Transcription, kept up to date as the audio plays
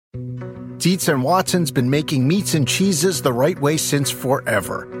Dietz and Watson's been making meats and cheeses the right way since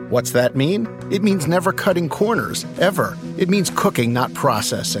forever. What's that mean? It means never cutting corners, ever. It means cooking, not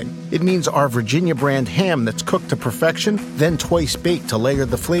processing. It means our Virginia brand ham that's cooked to perfection, then twice baked to layer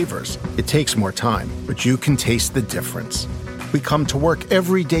the flavors. It takes more time, but you can taste the difference. We come to work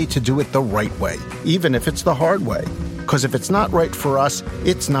every day to do it the right way, even if it's the hard way. Because if it's not right for us,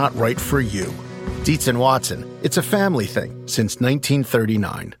 it's not right for you. Dietz and Watson, it's a family thing since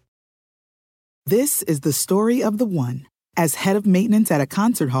 1939. This is the story of the one. As head of maintenance at a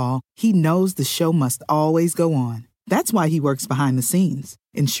concert hall, he knows the show must always go on. That's why he works behind the scenes,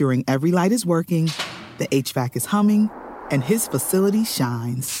 ensuring every light is working, the HVAC is humming, and his facility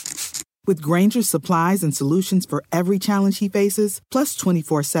shines. With Grainger's supplies and solutions for every challenge he faces, plus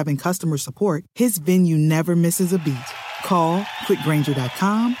 24/7 customer support, his venue never misses a beat. Call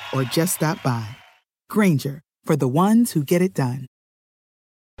quickgrainger.com or just stop by. Grainger, for the ones who get it done.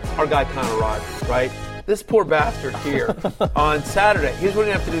 Our guy Connor Rogers, right? This poor bastard here on Saturday. Here's what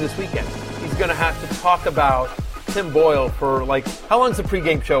he's going to have to do this weekend. He's going to have to talk about Tim Boyle for, like, how long's the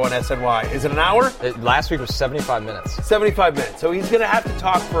pregame show on SNY? Is it an hour? Last week was 75 minutes. 75 minutes. So he's going to have to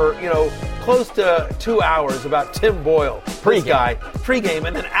talk for, close to 2 hours about Tim Boyle. Pregame,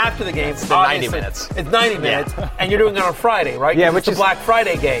 and then after the game, it's 90 minutes. It's 90 minutes, and you're doing it on a Friday, right? Yeah, which is the Black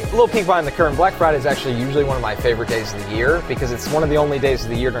Friday game. A little peek behind the curtain. Black Friday is actually usually one of my favorite days of the year because it's one of the only days of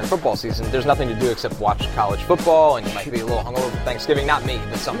the year during football season. There's nothing to do except watch college football, and you might be a little hungover for Thanksgiving. Not me,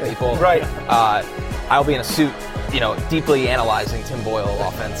 but some people. Right. I'll be in a suit, deeply analyzing Tim Boyle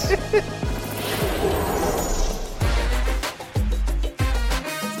offense.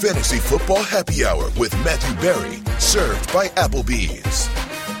 Fantasy Football Happy Hour with Matthew Berry, served by Applebee's.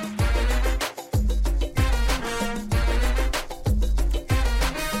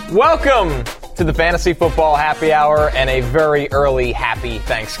 Welcome to the Fantasy Football Happy Hour and a very early happy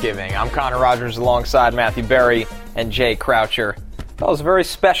Thanksgiving. I'm Connor Rogers alongside Matthew Berry and Jay Croucher. That was a very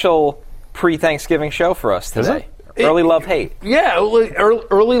special pre-Thanksgiving show for us today. Early love hate. Yeah,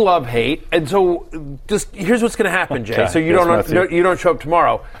 early love hate. And so just here's what's going to happen, Jay. Okay. So you don't show up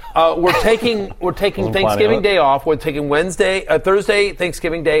tomorrow. We're taking Thanksgiving Day off. We're taking Thursday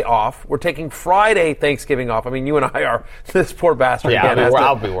Thanksgiving Day off. We're taking Friday Thanksgiving off. I mean, you and I are this poor bastard again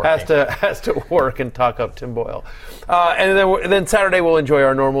I'll be working. has to work and talk up Tim Boyle. And then Saturday we'll enjoy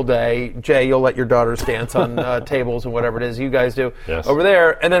our normal day. Jay, you'll let your daughters dance on tables and whatever it is you guys do over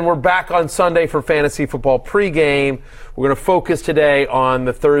there. And then we're back on Sunday for fantasy football pregame. We're going to focus today on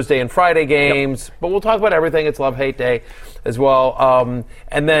the Thursday and Friday games, but we'll talk about everything. It's Love-Hate Day as well.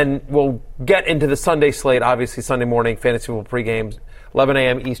 And then we'll get into the Sunday slate, obviously Sunday morning, fantasy football pregames, 11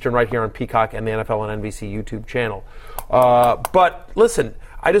 a.m. Eastern right here on Peacock and the NFL on NBC YouTube channel. But listen,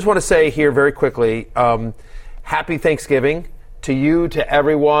 I just want to say here very quickly, happy Thanksgiving to you, to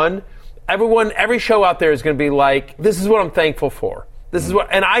everyone. Every show out there is going to be like, this is what I'm thankful for.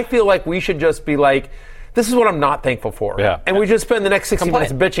 And I feel like we should just be like, this is what I'm not thankful for. Yeah. And we just spend the next 60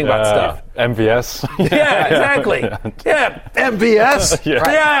 minutes bitching about stuff. MVS. Yeah, exactly. Yeah, MVS.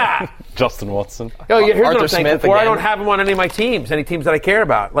 Yeah. Justin Watson. Here's Arthur what I'm thankful Smith for. again. I don't have him on any of my teams, any teams that I care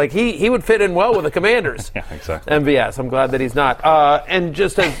about. Like, he would fit in well with the Commanders. Yeah, exactly. MVS. I'm glad that he's not. And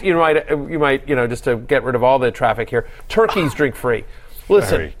just as you might, just to get rid of all the traffic here, turkeys drink free.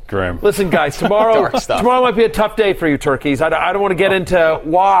 Very grim. Listen, guys, tomorrow might be a tough day for you turkeys. I don't want to get into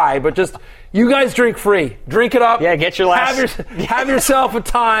why, but just you guys drink free. Drink it up. Yeah, get your last. Have yourself a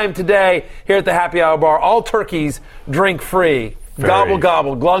time today here at the Happy Hour Bar. All turkeys drink free. Gobble,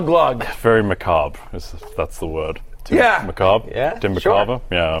 gobble, glug, glug. Very macabre, if that's the word. Macabre? Yeah, Tim sure. Macabre?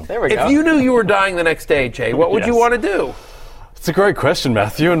 Yeah. There we go. If you knew you were dying the next day, Jay, what would you want to do? It's a great question,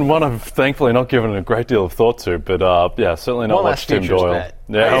 Matthew, and one I've thankfully not given a great deal of thought to. But certainly not watch Tim Doyle. Bet.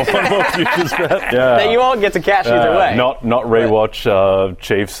 Yeah, one more futures bet. Yeah, that you all get to cash either way. Not rewatch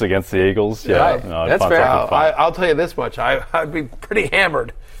Chiefs against the Eagles. Yeah, right. That's fair. I'll tell you this much: I'd be pretty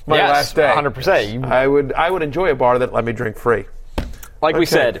hammered last day. 100%. I would enjoy a bar that let me drink free. Like we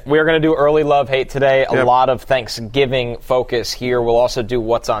said, we are going to do early love-hate today. A lot of Thanksgiving focus here. We'll also do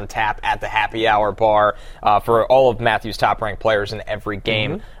what's on tap at the Happy Hour Bar for all of Matthew's top-ranked players in every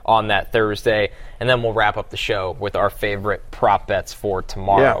game on that Thursday. And then we'll wrap up the show with our favorite prop bets for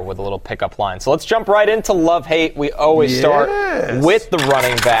tomorrow with a little pickup line. So let's jump right into love-hate. We always start with the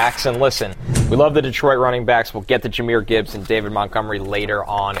running backs. And listen, we love the Detroit running backs. We'll get to Jahmyr Gibbs and David Montgomery later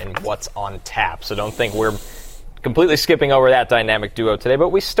on in what's on tap. So don't think we're completely skipping over that dynamic duo today, but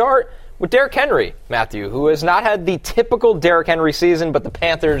we start with Derrick Henry, Matthew, who has not had the typical Derrick Henry season, but the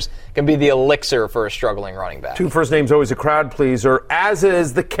Panthers can be the elixir for a struggling running back. Two first names always a crowd pleaser, as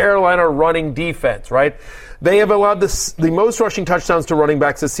is the Carolina running defense, right? They have allowed the most rushing touchdowns to running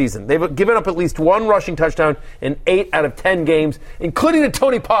backs this season. They've given up at least one rushing touchdown in 8 out of 10 games, including to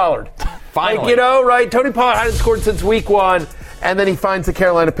Tony Pollard. Finally. Right? Tony Pollard hasn't scored since week 1, and then he finds the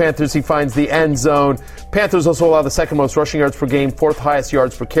Carolina Panthers. He finds the end zone. Panthers also allow the second most rushing yards per game, 4th highest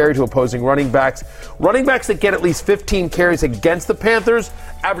yards per carry to opposing running backs. Running backs that get at least 15 carries against the Panthers,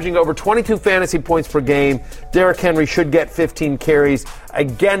 averaging over 22 fantasy points per game. Derrick Henry should get 15 carries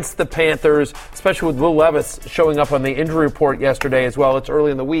against the Panthers, especially with Will Levis showing up on the injury report yesterday as well. It's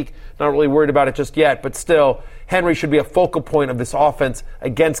early in the week. Not really worried about it just yet, but still, Henry should be a focal point of this offense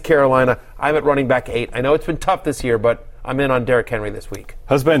against Carolina. I'm at running back 8. I know it's been tough this year, but I'm in on Derrick Henry this week.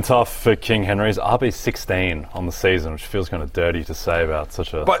 Has been tough for King Henry's RB16 on the season, which feels kind of dirty to say about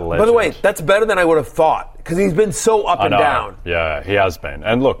such a legend. By the way, that's better than I would have thought, because he's been so up and down. Yeah, he has been.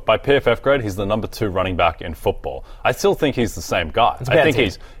 And look, by PFF grade, he's the number 2 running back in football. I still think he's the same guy. I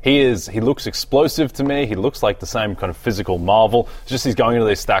think he looks explosive to me. He looks like the same kind of physical marvel. It's just he's going into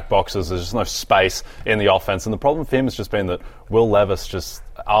these stack boxes. There's just no space in the offense. And the problem for him has just been that Will Levis just,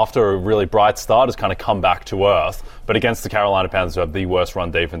 after a really bright start, has kind of come back to earth. But against the Carolina Panthers, who have the worst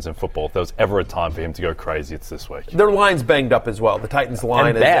run defense in football, if there was ever a time for him to go crazy, it's this week. Their line's banged up as well. The Titans'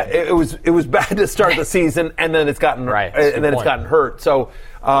 line it was bad to start the season, and then it's gotten it's gotten hurt. So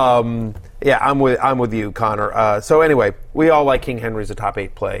I'm with you, Connor. So anyway, we all like King Henry as a top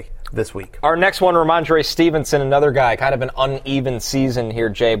 8 play this week. Our next one, Ramondre Stevenson, another guy, kind of an uneven season here,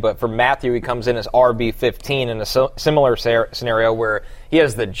 Jay, but for Matthew, he comes in as RB15 in a similar scenario where he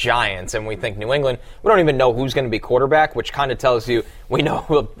has the Giants, and we think New England. We don't even know who's going to be quarterback, which kind of tells you we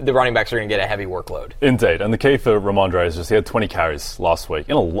know the running backs are going to get a heavy workload. Indeed, and the key for Ramondre is just he had 20 carries last week,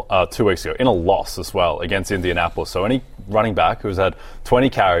 2 weeks ago, in a loss as well against Indianapolis. So any running back who's had 20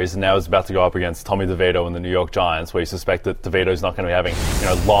 carries and now is about to go up against Tommy DeVito and the New York Giants, where you suspect that DeVito's not going to be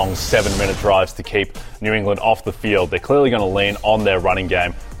having long 7-minute drives to keep New England off the field. They're clearly going to lean on their running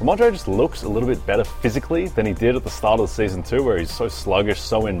game. Ramondre just looks a little bit better physically than he did at the start of the season too, where he's so sluggish,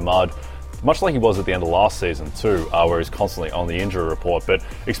 so in mud. Much like he was at the end of last season too, where he's constantly on the injury report. But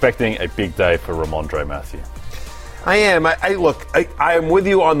expecting a big day for Ramondre, Matthew. I am. I am with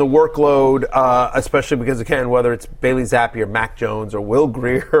you on the workload, especially because, again, whether it's Bailey Zappi or Mac Jones or Will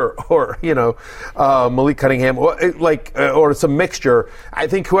Grier or Malik Cunningham or some mixture, I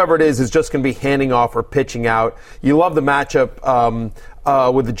think whoever it is just going to be handing off or pitching out. You love the matchup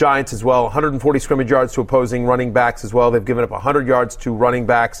with the Giants as well. 140 scrimmage yards to opposing running backs as well. They've given up 100 yards to running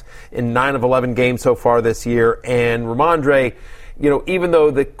backs in 9 of 11 games so far this year. And Ramondre, even though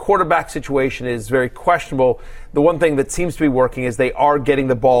the quarterback situation is very questionable, the one thing that seems to be working is they are getting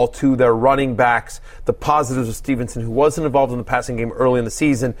the ball to their running backs. The positives of Stevenson, who wasn't involved in the passing game early in the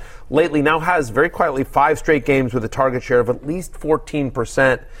season, lately now has very quietly 5 straight games with a target share of at least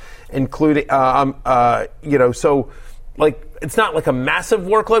 14%, including, it's not like a massive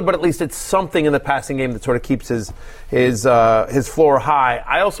workload, but at least it's something in the passing game that sort of keeps his floor high.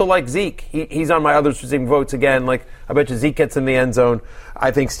 I also like Zeke. He's on my others receiving votes again. I bet you Zeke gets in the end zone. I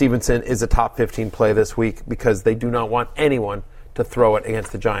think Stevenson is a top 15 play this week because they do not want anyone to throw it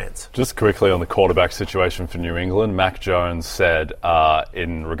against the Giants. Just quickly on the quarterback situation for New England, Mac Jones said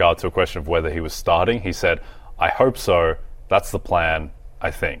in regard to a question of whether he was starting, he said, "I hope so. That's the plan,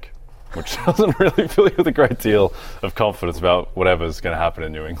 I think." Which doesn't really fill you with a great deal of confidence about whatever's going to happen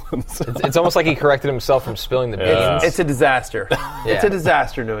in New England. It's almost like he corrected himself from spilling the beans. It's a disaster. It's a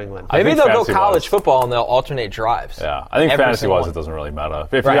disaster, New England. Maybe they'll go college football and they'll alternate drives. Yeah, I think fantasy-wise it doesn't really matter.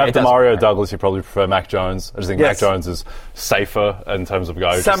 If you have Demario Douglas, you probably prefer Mac Jones. I just think Mac Jones is safer in terms of a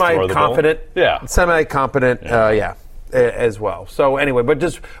guy who just throw the ball. Semi-competent, as well. So anyway, but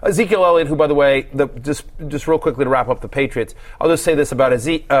just Ezekiel Elliott, who, by the way, just real quickly to wrap up the Patriots, I'll just say this about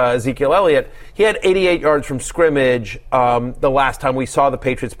Ezekiel Elliott. He had 88 yards from scrimmage the last time we saw the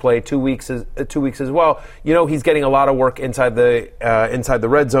Patriots play 2 weeks as well. He's getting a lot of work inside the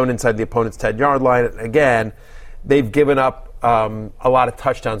red zone, inside the opponent's 10-yard line. Again, they've given up a lot of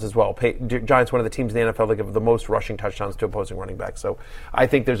touchdowns as well. Giants, one of the teams in the NFL that give the most rushing touchdowns to opposing running backs. So I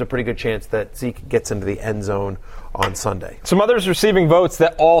think there's a pretty good chance that Zeke gets into the end zone on Sunday. Some others receiving votes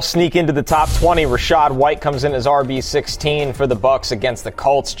that all sneak into the top 20. Rashad White comes in as RB16 for the Bucs against the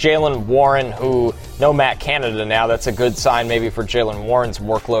Colts. Jaylen Warren, who no Matt Canada now. That's a good sign maybe for Jaylen Warren's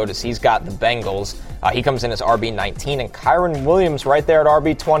workload as he's got the Bengals. He comes in as RB19, and Kyron Williams right there at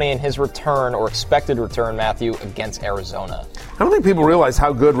RB20 in his return or expected return, Matthew, against Arizona. I don't think people realize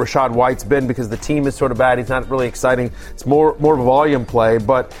how good Rachaad White's been because the team is sort of bad. He's not really exciting. It's more of a volume play,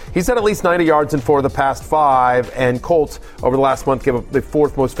 but he's had at least 90 yards in 4 of the past 5, and Colts over the last month gave up the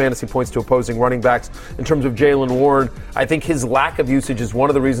 4th most fantasy points to opposing running backs. In terms of Jaylen Warren, I think his lack of usage is one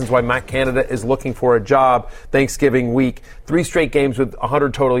of the reasons why Matt Canada is looking for a job Thanksgiving week. 3 straight games with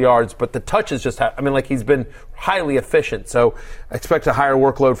 100 total yards, but the touches just he's been highly efficient. So I expect a higher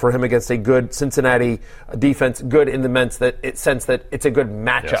workload for him against a good Cincinnati defense, good in the sense that it's a good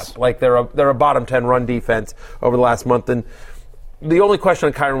matchup. Yes. Like they're a bottom 10 run defense over the last month. And the only question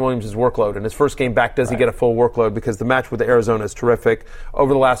on Kyren Williams is workload. In his first game back, does he get a full workload? Because the match with Arizona is terrific.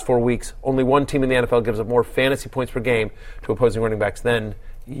 Over the last 4 weeks, only one team in the NFL gives up more fantasy points per game to opposing running backs than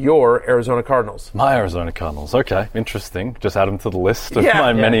your Arizona Cardinals. My Arizona Cardinals. Okay, interesting. Just add them to the list of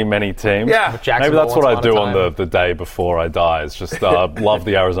my many teams. Yeah. Maybe that's what I do on the day before I die. Is just love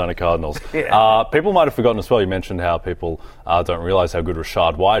the Arizona Cardinals. Yeah. People might have forgotten as well. You mentioned how people don't realize how good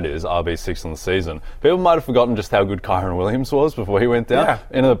Rachaad White is, RB6 in the season. People might have forgotten just how good Kyren Williams was before he went down. Yeah.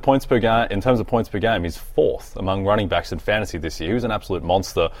 In terms of points per game, he's 4th among running backs in fantasy this year. He was an absolute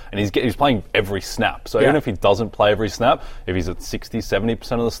monster, and he's playing every snap. So even if he doesn't play every snap, if he's at 60,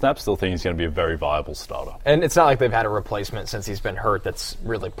 70% of the snaps, still think he's going to be a very viable starter. And it's not like they've had a replacement since he's been hurt that's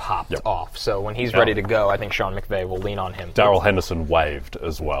really popped off. So when he's ready to go, I think Sean McVay will lean on him. Darrell Henderson waived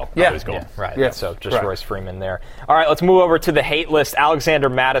as well. Yeah. He's gone. Yeah, right. Yeah. So just Royce Freeman there. All right, let's move over to the hate list. Alexander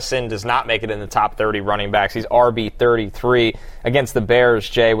Mattison does not make it in the top 30 running backs. He's RB 33 against the Bears,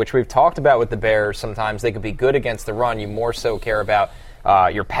 Jay, which we've talked about with the Bears. Sometimes they could be good against the run. You more so care about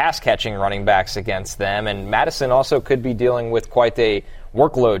your pass-catching running backs against them. And Mattison also could be dealing with quite a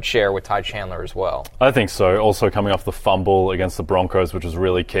workload share with Ty Chandler as well. I think so. Also coming off the fumble against the Broncos, which was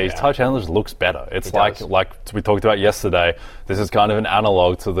really key. Yeah. Ty Chandler looks better. It's like we talked about yesterday, this is kind of an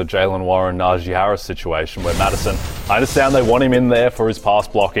analog to the Jaylen Warren, Najee Harris situation where Mattison, I understand they want him in there for his pass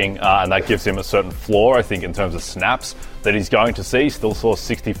blocking, and that gives him a certain floor, I think, in terms of snaps that he's going to see. Still saw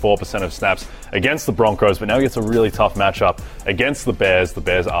 64% of snaps against the Broncos, but now he gets a really tough matchup against the Bears. The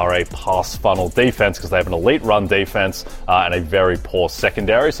Bears are a pass funnel defense because they have an elite run defense and a very poor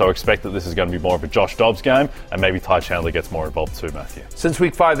secondary, so I expect that this is going to be more of a Josh Dobbs game, and maybe Ty Chandler gets more involved too, Matthew. Since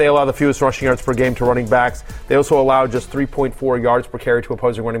week 5, they allow the fewest rushing yards per game to running backs. They also allow just 3.4 yards per carry to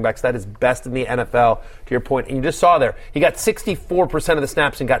opposing running backs. That is best in the NFL, to your point. And you just saw there, he got 64% of the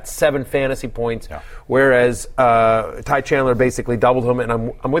snaps and got 7 fantasy points, whereas Ty Chandler basically doubled him,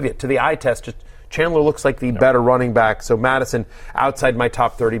 and I'm with you. To the eye test, just Chandler looks like the better running back. So Madison outside my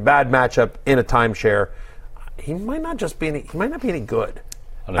top 30. Bad matchup in a timeshare. He might not be any good.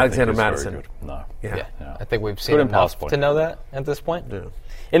 Alexander Madison. No. Yeah. I think we've seen enough to know that at this point. Yeah.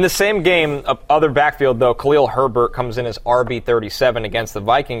 In the same game, other backfield, though, Khalil Herbert comes in as RB 37 against the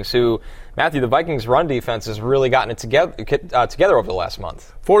Vikings, who, Matthew, the Vikings' run defense has really gotten it together over the last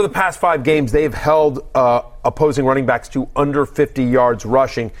month. For the past 5 games, they've held opposing running backs to under 50 yards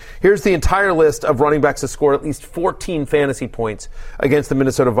rushing. Here's the entire list of running backs that scored at least 14 fantasy points against the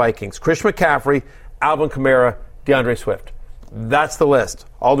Minnesota Vikings. Christian McCaffrey, Alvin Kamara, DeAndre Swift. That's the list.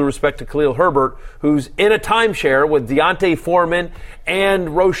 All due respect to Khalil Herbert, who's in a timeshare with Deontay Foreman and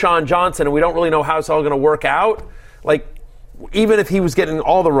Roschon Johnson, and we don't really know how it's all going to work out. Like, even if he was getting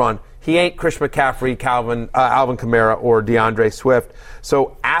all the run, he ain't Christian McCaffrey, Alvin Kamara, or DeAndre Swift.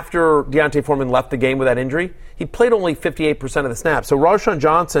 So after Deontay Foreman left the game with that injury, he played only 58% of the snaps. So Roschon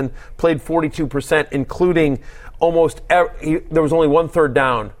Johnson played 42%, including there was only 1 third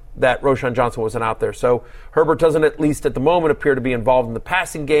down that Roschon Johnson wasn't out there. So Herbert doesn't, at least at the moment, appear to be involved in the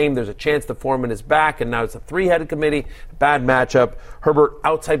passing game. There's a chance the Foreman is back, and now it's a 3-headed committee. Bad matchup. Herbert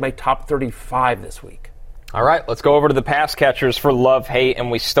outside my top 35 this week. All right, let's go over to the pass catchers for love-hate, and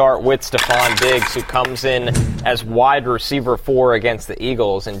we start with Stefon Diggs, who comes in as wide receiver 4 against the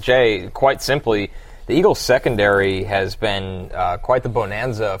Eagles. And Jay, quite simply, the Eagles' secondary has been quite the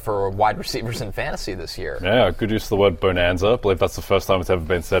bonanza for wide receivers in fantasy this year. Yeah, good use of the word bonanza. I believe that's the first time it's ever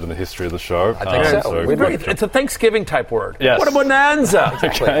been said in the history of the show. I think so. It's a Thanksgiving-type word. Yes. What a bonanza.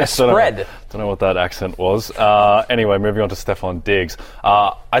 Exactly. A spread. Don't know what that accent was. Anyway, moving on to Stefon Diggs.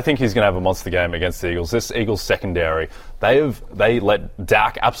 I think he's going to have a monster game against the Eagles. This Eagles secondary, they let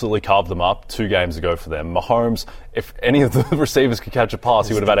Dak absolutely carve them up 2 games ago for them. Mahomes, if any of the receivers could catch a pass,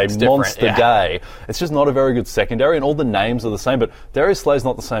 he would have had a monster day. It's just not a very good secondary, and all the names are the same, but Darius Slay's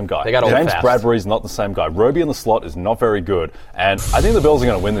not the same guy. James Bradbury's not the same guy. Roby in the slot is not very good, and I think the Bills are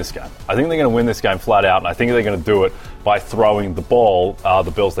going to win this game. I think they're going to win this game flat out, and I think they're going to do it by throwing the ball.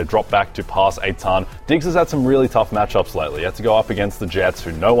 The Bills, they drop back to pass pass a ton. Diggs has had some really tough matchups lately. He had to go up against the Jets,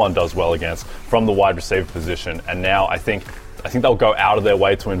 who no one does well against, from the wide receiver position. And now I think they'll go out of their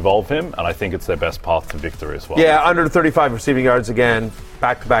way to involve him, and I think it's their best path to victory as well. Yeah, under 35 receiving yards again,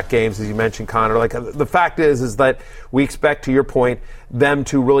 back-to-back games, as you mentioned, Connor. Like, the fact is that we expect, to your point, them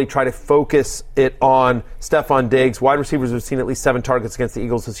to really try to focus it on Stefon Diggs. Wide receivers have seen at least 7 targets against the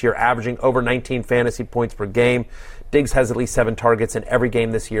Eagles this year, averaging over 19 fantasy points per game. Diggs has at least 7 targets in every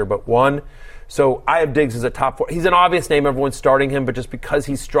game this year but 1. So I have Diggs as a top 4. He's an obvious name. Everyone's starting him, but just because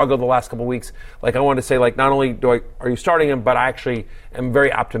he's struggled the last couple of weeks, like, I wanted to say, like, not only are you starting him, but I actually am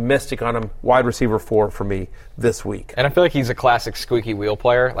very optimistic on him. Wide receiver 4 for me this week. And I feel like he's a classic squeaky wheel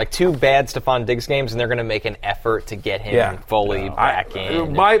player. Like, 2 bad Stefon Diggs games, and they're going to make an effort to get him fully back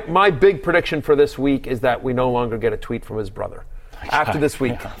in. My big prediction for this week is that we no longer get a tweet from his brother after this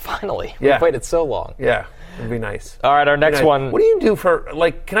week. Finally. We waited so long. Yeah. It'd be nice. All right, our next one. What do you do for,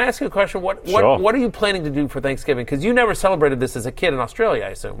 like, can I ask you a question? What are you planning to do for Thanksgiving? Because you never celebrated this as a kid in Australia, I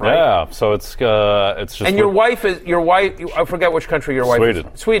assume, right? Yeah, so it's just... And your wife, I forget which country your wife is.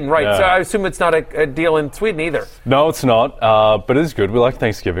 Sweden, right. Yeah. So I assume it's not a deal in Sweden either. No, it's not, but it is good. We like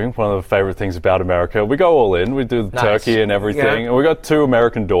Thanksgiving, one of the favorite things about America. We go all in. We do the turkey and everything. Yeah. And we got 2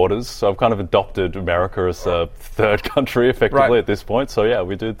 American daughters, so I've kind of adopted America as a third country, effectively, at this point. So, yeah,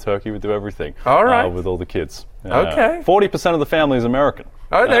 we do turkey, we do everything. All right. With all the kids. Okay. 40% of the family is American.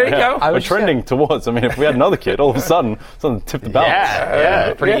 Oh, there you go. We're trending towards. I mean, if we had another kid, all of a sudden, something tipped the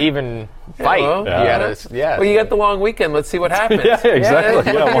balance. Pretty even fight. Well, you got the long weekend. Let's see what happens. Yeah, exactly. Look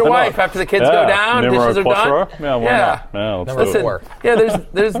at your wife after the kids go down, dishes are done. Yeah, why not? Yeah, listen,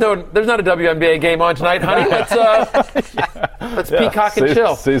 there's not a WNBA game on tonight, honey. Let's peacock and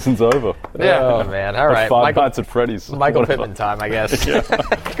chill. Season's over. Yeah. Oh man. All right. 5 nights at Freddy's. Michael Pittman time, I guess.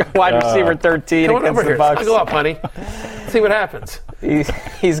 Wide receiver 13 against the Bucks. Go up, honey. See what happens.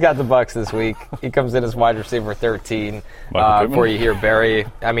 He's got the Bucks this week. He comes in as wide receiver 13. Before you hear Barry,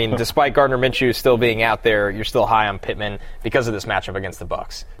 I mean, despite Gardner Minshew still being out there, you're still high on Pittman because of this matchup against the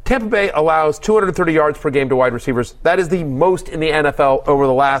Bucks. Tampa Bay allows 230 yards per game to wide receivers. That is the most in the NFL over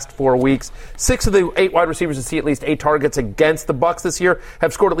the last 4 weeks. 6 of the 8 wide receivers to see at least 8 targets against the Bucks this year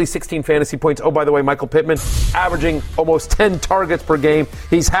have scored at least 16 fantasy points. Oh, by the way, Michael Pittman averaging almost 10 targets per game.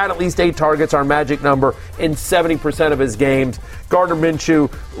 He's had at least 8 targets, our magic number, in 70% of his games. Gardner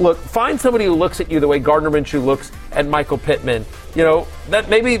Minshew, look, find somebody who looks at you the way Gardner Minshew looks at Michael Pittman. You know, that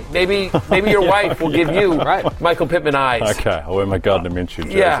maybe your wife will give you Michael Pittman eyes. Okay, I'll wear my Gardner Minshew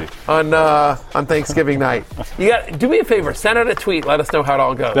jersey. Yeah, on Thanksgiving night. Do me a favor, send out a tweet. Let us know how it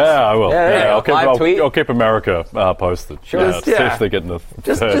all goes. Yeah, I will. I'll keep America posted. Sure. See if they're getting the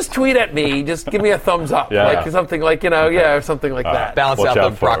just tweet at me. Just give me a thumbs up, like something like or something like that. Balance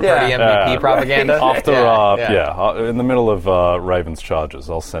out the Brock Purdy MVP propaganda. After in the middle of Ravens Chargers,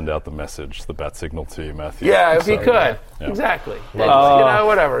 I'll send out the message, the bat signal to you, Matthew. Yeah, if you could. Yeah. Exactly.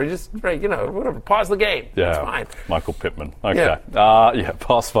 Whatever. Just whatever. Pause the game. Yeah. It's fine. Michael Pittman. Okay.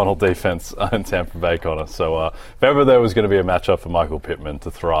 Pass funnel defense in Tampa Bay, Connor. So if ever there was going to be a matchup for Michael Pittman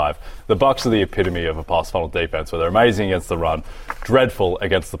to thrive, the Bucs are the epitome of a pass funnel defense, where they're amazing against the run, dreadful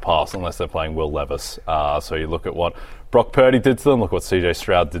against the pass, unless they're playing Will Levis. So you look at what Brock Purdy did to them, look what CJ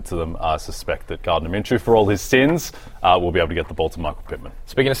Stroud did to them. I suspect that Gardner Minshew, for all his sins, will be able to get the ball to Michael Pittman.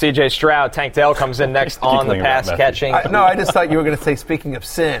 Speaking of CJ Stroud, Tank Dell comes in next on the pass catching. I just thought you were going to say, speaking of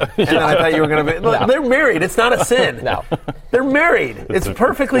sin. And then I thought you were going to be, look, they're married. It's not a sin. No. They're married. It's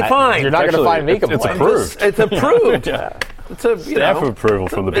perfectly fine. You're not going to find me complaining. It's approved. It's a stamp of approval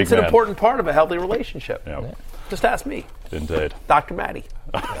from the big man. It's an important part of a healthy relationship. Yeah. Just ask me. Indeed. Dr. Maddie.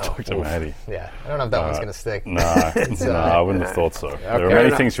 Dr. Maddie. Yeah, I don't know if that one's going to stick. No, I wouldn't have thought so. Okay. There are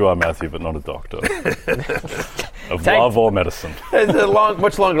many things you are, Matthew, but not a doctor. Of love or medicine. There's a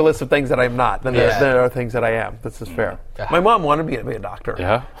much longer list of things that I'm not than there are things that I am. This is fair. My mom wanted me to be a doctor.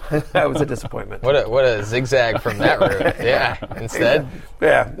 Yeah? That was a disappointment. What a zigzag from that route. Yeah, instead?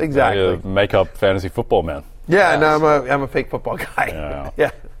 Yeah, exactly. You're a make-up fantasy football man. Yeah, no, I'm a fake football guy.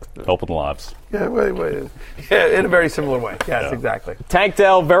 Yeah. Helping lives. Yeah, in a very similar way. Yes, exactly. Tank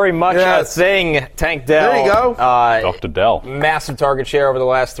Dell, very much a thing. Tank Dell. There you go. Dr. Dell. Massive target share over the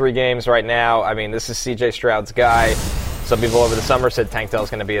last 3 games right now. I mean, this is CJ Stroud's guy. Some people over the summer said Tank Dell's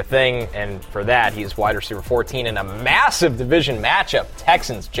going to be a thing, and for that, he's wide receiver 14 in a massive division matchup,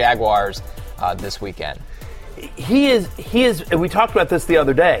 Texans-Jaguars, this weekend. He is, and we talked about this the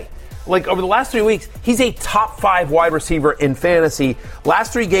other day. Like, over the last 3 weeks, he's a top 5 wide receiver in fantasy.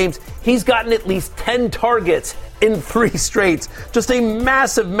 Last 3 games, he's gotten at least 10 targets in 3 straights. Just a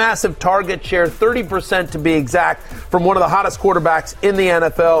massive, massive target share, 30% to be exact, from one of the hottest quarterbacks in the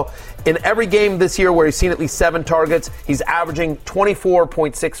NFL. In every game this year where he's seen at least 7 targets, he's averaging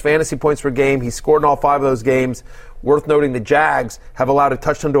 24.6 fantasy points per game. He's scored in all 5 of those games. Worth noting, the Jags have allowed a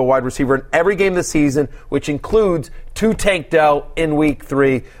touchdown to a wide receiver in every game this season, which includes 2 Tank Dell in Week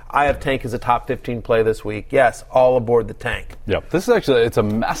 3. I have Tank as a top 15 play this week. Yes, all aboard the Tank. Yep, this is actually, it's a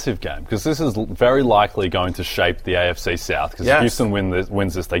massive game because this is very likely going to shape the AFC South because if Houston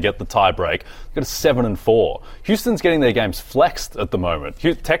wins this, they get the tie break. They've got a 7-4. Houston's getting their games flexed at the moment.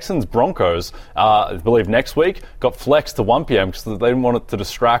 Texans Broncos, I believe next week, got flexed to 1 p.m. because they didn't want it to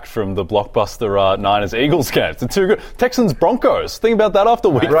distract from the blockbuster Niners Eagles game. It's too good. Texans Broncos. Think about that after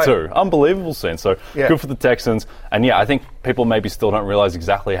week 2. Unbelievable scene. So good for the Texans. And I think people maybe still don't realize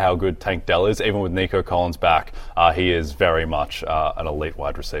exactly how good Tank Dell is. Even with Nico Collins back, he is very much an elite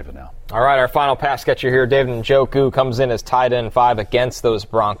wide receiver now. All right, our final pass catcher here, David Njoku, comes in as tight end 5 against those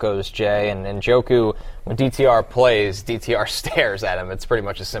Broncos, Jay. And Njoku, when DTR plays, DTR stares at him. It's pretty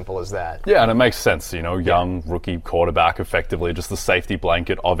much as simple as that. Yeah, and it makes sense. Young rookie quarterback, effectively just the safety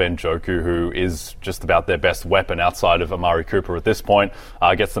blanket of Njoku, who is just about their best weapon outside of Amari Cooper at this point.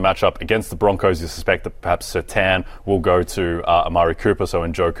 Gets the matchup against the Broncos. You suspect that perhaps Surtain will go to Amari Cooper, so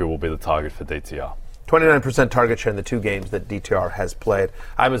Njoku will be the target for DTR. 29% target share in the 2 games that DTR has played.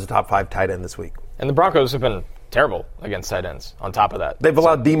 I'm as a top 5 tight end this week. And the Broncos have been terrible against tight ends on top of that. They've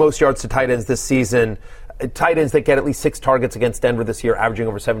allowed the most yards to tight ends this season. Tight ends that get at least 6 targets against Denver this year, averaging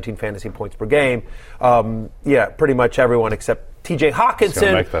over 17 fantasy points per game. Pretty much everyone except TJ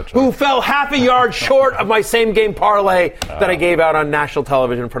Hawkinson, who fell half a yard short of my same game parlay that I gave out on national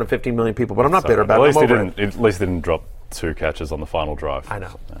television in front of 15 million people. But I'm not bitter about it. At least he didn't drop 2 catches on the final drive. I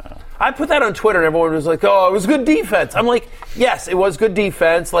know. I put that on Twitter and everyone was like, oh, it was good defense. I'm like, yes, it was good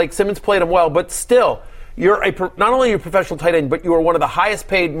defense. Like, Simmons played him well, but still, you're not only a professional tight end, but you are one of the highest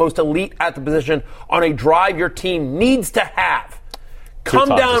paid, most elite at the position on a drive your team needs to have. Come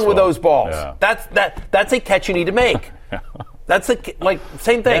down with those balls. Yeah. That's a catch you need to make. That's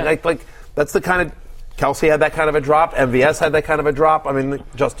same thing. Yeah. Like that's the kind of Kelsey had that kind of a drop. MVS had that kind of a drop. I mean,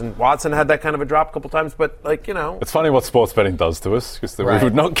 Justin Watson had that kind of a drop a couple times. But it's funny what sports betting does to us because we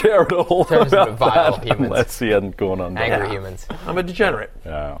would not care at all about that unless he hadn't gone on. Angry humans. I'm a degeneraate.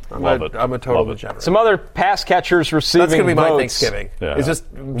 Yeah, I'm a total degenerate. Some other pass catchers receiving votes. That's going to be my votes. Thanksgiving. Yeah. It's just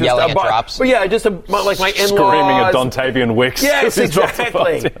yelling at drops. But just like my in-laws screaming at Dontavian Wicks. Yes,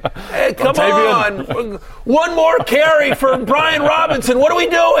 exactly. Hey, come on, one more carry for Brian Robinson. What are we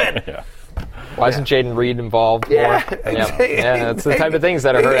doing? Yeah. Why isn't Jaden Reed involved more? Yeah, that's the type of things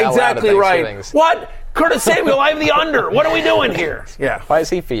that are heard out loud at Thanksgiving. What? Curtis Samuel, I have the under. What are we doing here? Yeah. Why is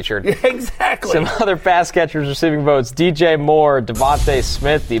he featured? Exactly. Some other pass catchers receiving votes. DJ Moore, Devontae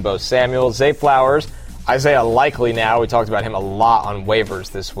Smith, Deebo Samuel, Zay Flowers, Isaiah Likely now. We talked about him a lot on waivers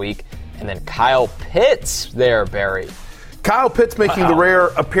this week. And then Kyle Pitts there, Barry. Kyle Pitts making the rare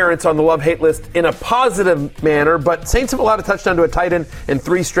appearance on the love-hate list in a positive manner, but Saints have allowed a touchdown to a tight end in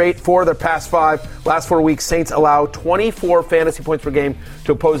 3 straight, 4 of their past 5. Last 4 weeks, Saints allow 24 fantasy points per game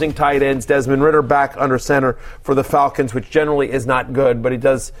to opposing tight ends. Desmond Ridder back under center for the Falcons, which generally is not good, but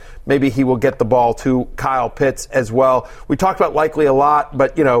maybe he will get the ball to Kyle Pitts as well. We talked about Likely a lot,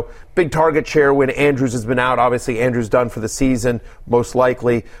 but, big target share when Andrews has been out. Obviously, Andrews done for the season, most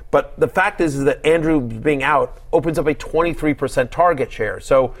likely. But the fact is that Andrews being out opens up a 23% target share.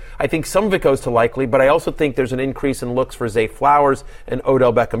 So I think some of it goes to Likely, but I also think there's an increase in looks for Zay Flowers and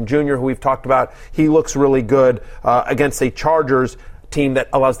Odell Beckham Jr., who we've talked about. He looks really good against a Chargers team that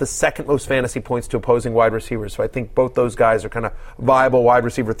allows the second most fantasy points to opposing wide receivers. So I think both those guys are kind of viable wide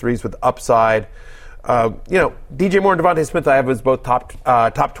receiver 3s with upside. DJ Moore and Devontae Smith I have as both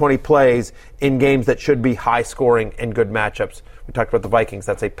top 20 plays in games that should be high scoring and good matchups. We talked about the Vikings.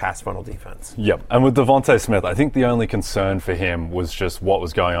 That's a pass funnel defense. Yep. And with Devontae Smith, I think the only concern for him was just what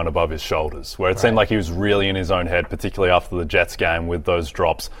was going on above his shoulders, where it seemed like he was really in his own head, particularly after the Jets game with those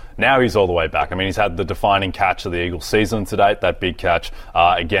drops. Now he's all the way back. I mean, he's had the defining catch of the Eagles season to date, that big catch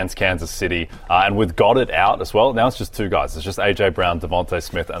against Kansas City. And with Goddard out as well, now it's just 2 guys. It's just A.J. Brown, Devontae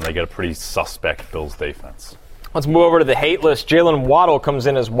Smith, and they get a pretty suspect Bills defense. Let's move over to the hate list. Jalen Waddle comes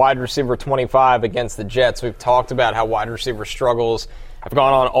in as wide receiver 25 against the Jets. We've talked about how wide receiver struggles have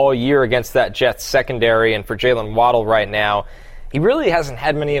gone on all year against that Jets secondary. And for Jalen Waddle right now, he really hasn't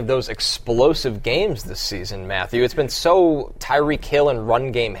had many of those explosive games this season, Matthew. It's been so Tyreek Hill and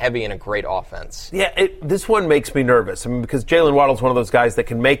run game heavy in a great offense. Yeah, this one makes me nervous. I mean, because Jalen Waddle's one of those guys that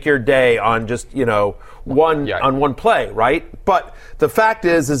can make your day on just, one play, right? But the fact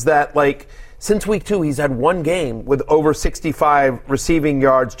is that, since week 2, he's had 1 game with over 65 receiving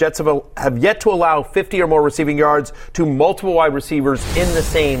yards. Jets have yet to allow 50 or more receiving yards to multiple wide receivers in the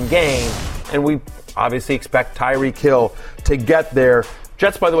same game. and we obviously expect Tyreek Hill to get there.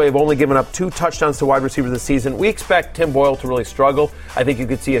 Jets, by the way, have only given up 2 touchdowns to wide receivers this season. We expect Tim Boyle to really struggle. I think you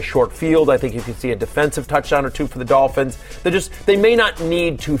could see a short field. I think you could see a defensive touchdown or 2 for the Dolphins. They may not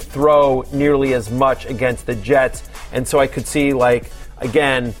need to throw nearly as much against the Jets. And so I could see,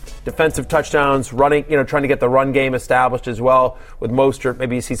 again, defensive touchdowns, running, trying to get the run game established as well with Mostert.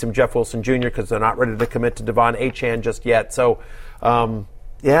 Maybe you see some Jeff Wilson Jr. because they're not ready to commit to Devon Achane just yet. So,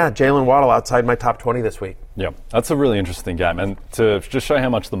 Jalen Waddle outside my top 20 this week. Yeah, that's a really interesting game. And to just show how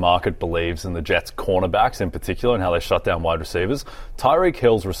much the market believes in the Jets' cornerbacks in particular and how they shut down wide receivers, Tyreek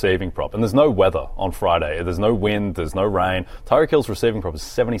Hill's receiving prop, and there's no weather on Friday. There's no wind. There's no rain. Tyreek Hill's receiving prop is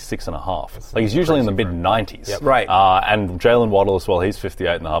 76.5. He's usually in the mid-90s. Yep. Right. And Jalen Waddle as well, he's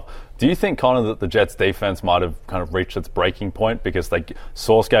 58.5. Do you think, Connor, that the Jets' defense might have kind of reached its breaking point because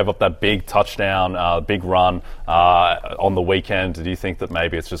Sauce gave up that big touchdown, big run on the weekend? Do you think that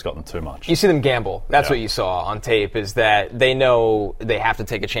maybe it's just gotten too much? You see them gamble. That's what you saw on tape, is that they know they have to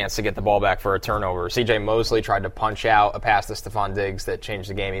take a chance to get the ball back for a turnover. C.J. Mosley tried to punch out a pass to Stefon Diggs that changed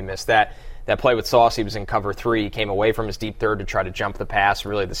the game. He missed that. That play with Sauce, he was in cover 3. He came away from his deep third to try to jump the pass.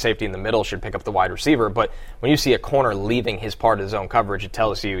 Really, the safety in the middle should pick up the wide receiver. But when you see a corner leaving his part of his own coverage, it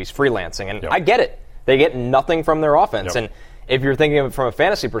tells you he's freelancing. And I get it. They get nothing from their offense. And if you're thinking of it from a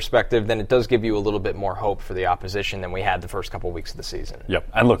fantasy perspective, then it does give you a little bit more hope for the opposition than we had the first couple of weeks of the season. Yep.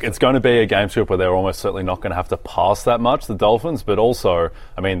 And look, it's going to be a game script where they're almost certainly not going to have to pass that much, the Dolphins, but also,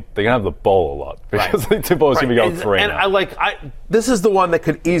 they're going to have the ball a lot because Tim Boyle's going to be going 3 now. And this is the one that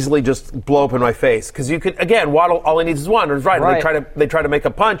could easily just blow up in my face because you could, again, Waddle, all he needs is one. Right. They try to make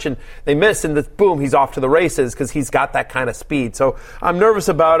a punch and they miss and boom, he's off to the races because he's got that kind of speed. So I'm nervous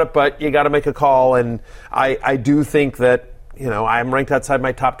about it, but you got to make a call, and I do think that I'm ranked outside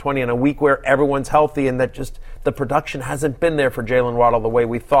my top 20 in a week where everyone's healthy and that just the production hasn't been there for Jalen Waddle the way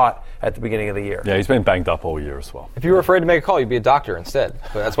we thought at the beginning of the year. Yeah, he's been banged up all year as well. If you were afraid to make a call, you'd be a doctor instead.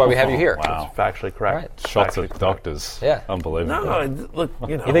 But that's why we have you here. Wow. That's factually correct. Right. Shots at doctors. Yeah. Unbelievable. No, look,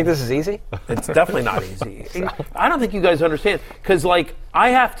 You think this is easy? It's definitely not easy. I don't think you guys understand because, I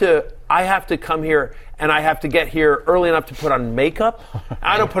have to come here and I have to get here early enough to put on makeup.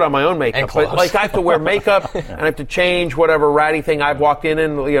 I don't put on my own makeup, but I have to wear makeup and I have to change whatever ratty thing I've walked in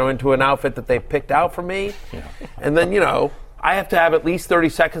into an outfit that they picked out for me. Yeah. And then, I have to have at least 30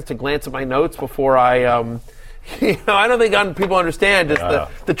 seconds to glance at my notes before I I don't think people understand just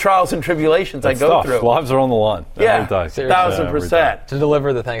the trials and tribulations I go through. Lives are on the line. Yeah, 1,000%. To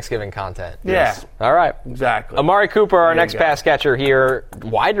deliver the Thanksgiving content. Yes. All right. Exactly. Amari Cooper, our next pass catcher here,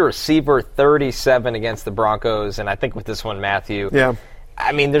 wide receiver 37 against the Broncos, and I think with this one, Matthew. Yeah.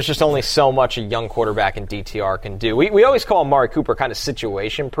 I mean, there's just only so much a young quarterback in DTR can do. We always call Amari Cooper kind of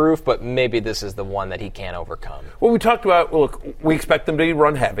situation-proof, but maybe this is the one that he can't overcome. Well, we talked about, look, we expect them to be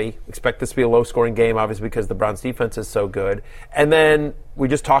run heavy. Expect this to be a low-scoring game, obviously, because the Browns' defense is so good. And then we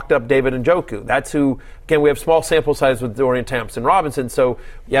just talked up David Njoku. That's who, again, we have small sample size with Dorian Thompson-Robinson, so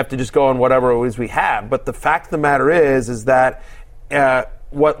you have to just go on whatever it is we have. But the fact of the matter is that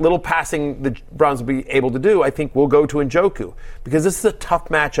what little passing the Browns will be able to do, I think, will go to Njoku because this is a tough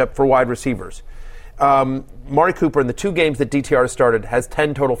matchup for wide receivers. Amari Cooper, in the 2 games that DTR started, has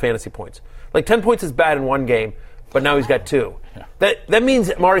 10 total fantasy points. 10 points is bad in one game, but now he's got 2. Yeah. That means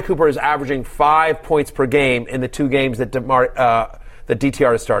Amari Cooper is averaging 5 points per game in the 2 games that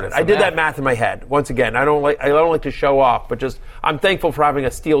DTR has started. I did that math in my head. Once again, I don't like to show off, but just I'm thankful for having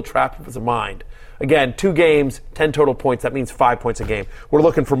a steel trap of a mind. Again, 2 games, 10 total points. That means 5 points a game. We're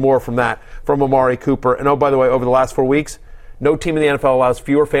looking for more from that, from Amari Cooper. And by the way, over the last 4 weeks, no team in the NFL allows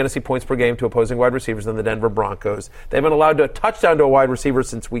fewer fantasy points per game to opposing wide receivers than the Denver Broncos. They haven't allowed a touchdown to a wide receiver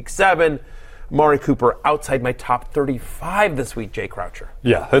since week 7. Amari Cooper outside my top 35 this week, Jay Croucher.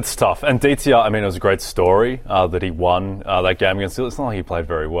 Yeah, it's tough. And DTR, it was a great story that he won that game against Steelers. It's not like he played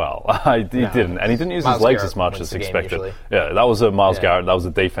very well. He didn't. And he didn't use his legs as much as expected. Yeah, that was a Myles Garrett. That was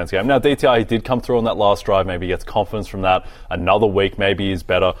a defense game. Now, DTR, he did come through on that last drive. Maybe he gets confidence from that. Another week, maybe he's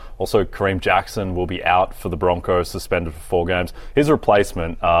better. Also, Kareem Jackson will be out for the Broncos, suspended for 4 games. His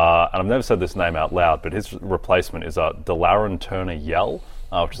replacement, and I've never said this name out loud, but his replacement is Delaron Turner-Yell.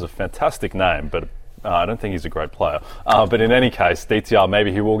 Which is a fantastic name, but I don't think he's a great player. But in any case, DTR,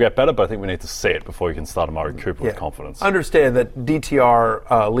 maybe he will get better, but I think we need to see it before we can start Amari Cooper with confidence. Understand that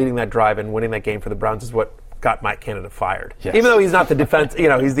DTR leading that drive and winning that game for the Browns is what got Mike Canada fired. Yes. Even though he's not the defense,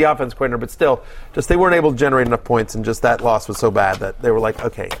 he's the offense coordinator, but still, just they weren't able to generate enough points, and just that loss was so bad that they were like,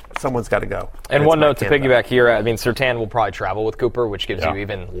 okay, someone's got to go. And one note to piggyback here, Surtain will probably travel with Cooper, which gives you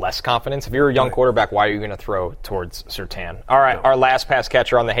even less confidence. If you're a young quarterback, why are you going to throw towards Surtain? All right, our last pass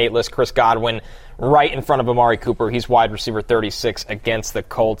catcher on the hate list, Chris Godwin, right in front of Amari Cooper. He's wide receiver 36 against the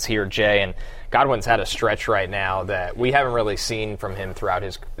Colts here, Jay. And Godwin's had a stretch right now that we haven't really seen from him throughout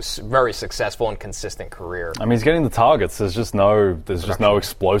his very successful and consistent career. I mean, he's getting the targets. There's just no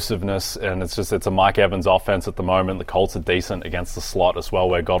explosiveness, and it's a Mike Evans offense at the moment. The Colts are decent against the slot as well,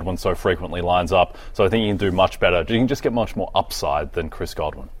 where Godwin so frequently lines up. So I think you can do much better. You can just get much more upside than Chris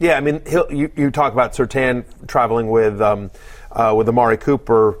Godwin. Yeah, I mean, you talk about Surtain traveling with Amari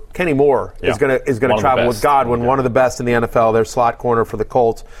Cooper. Kenny Moore is going to travel with Godwin, one of the best in the NFL. Their slot corner for the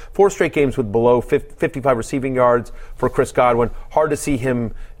Colts. 4 straight games with below 55 receiving yards for Chris Godwin. Hard to see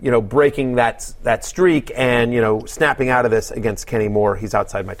him, breaking that streak and snapping out of this against Kenny Moore. He's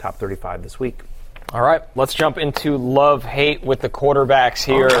outside my top 35 this week. All right, let's jump into love-hate with the quarterbacks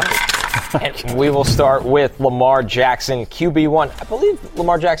here. And we will start with Lamar Jackson, QB1. I believe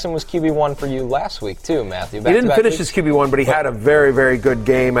Lamar Jackson was QB1 for you last week, too, Matthew. He didn't finish his QB1, but he had a very, very good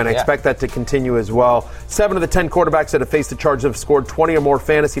game, and I expect that to continue as well. 7 of the 10 quarterbacks that have faced the Chargers have scored 20 or more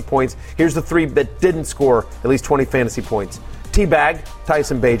fantasy points. Here's the 3 that didn't score at least 20 fantasy points. T-Bag,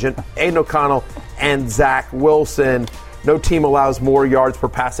 Tyson Bagent, Aiden O'Connell, and Zach Wilson. No team allows more yards per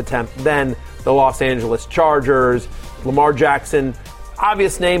pass attempt than the Los Angeles Chargers. Lamar Jackson,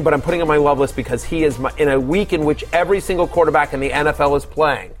 obvious name, but I'm putting him on my love list because he is in a week in which every single quarterback in the NFL is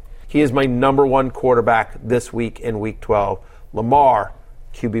playing. He is my number 1 quarterback this week in Week 12. Lamar,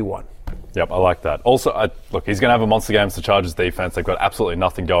 QB1. Yep, I like that. Also, look, he's going to have a monster game against the Chargers defense. They've got absolutely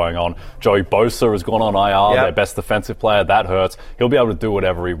nothing going on. Joey Bosa has gone on IR, their best defensive player. That hurts. He'll be able to do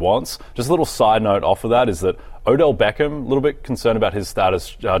whatever he wants. Just a little side note off of that is that Odell Beckham, a little bit concerned about his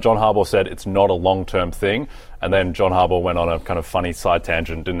status. John Harbaugh said it's not a long-term thing. And then John Harbaugh went on a kind of funny side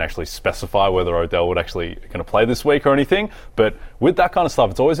tangent, didn't actually specify whether Odell would actually going to play this week or anything. But with that kind of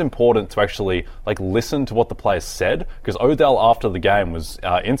stuff, it's always important to actually listen to what the players said. Because Odell, after the game, was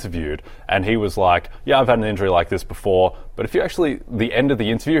interviewed, and he was like, yeah, I've had an injury like this before. But if you actually, the end of the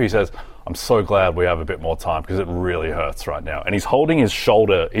interview, he says, I'm so glad we have a bit more time because it really hurts right now. And he's holding his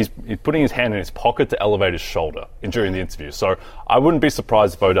shoulder, he's putting his hand in his pocket to elevate his shoulder during the interview. So I wouldn't be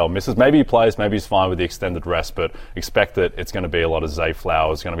surprised if Odell misses. Maybe he plays, maybe he's fine with the extended rest, but expect that it's going to be a lot of Zay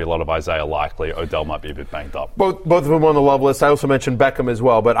Flowers, going to be a lot of Isaiah Likely. Odell might be a bit banged up. Both of them on the love list. I also mentioned Beckham as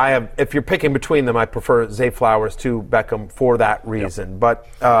well, but if you're picking between them, I prefer Zay Flowers to Beckham for that reason. Yep. But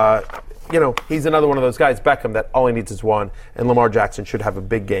he's another one of those guys, Beckham, that all he needs is one, and Lamar Jackson should have a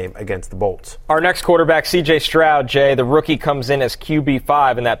big game against the Bolts. Our next quarterback, C.J. Stroud, Jay, the rookie comes in as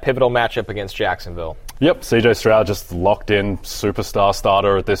QB5 in that pivotal matchup against Jacksonville. Yep, C.J. Stroud just locked in superstar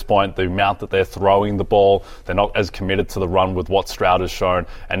starter at this point. The amount that they're throwing the ball, they're not as committed to the run with what Stroud has shown.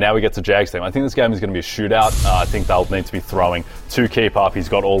 And now we get to Jags' team. I think this game is going to be a shootout. I think they'll need to be throwing to keep up. He's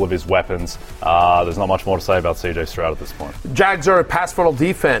got all of his weapons. There's not much more to say about C.J. Stroud at this point. Jags are a pass-funnel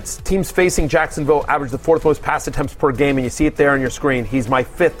defense. Teams facing Jacksonville average the 4th most pass attempts per game, and you see it there on your screen. He's my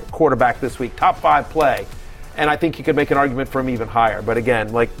 5th quarterback this week. Top 5 play. And I think you could make an argument for him even higher. But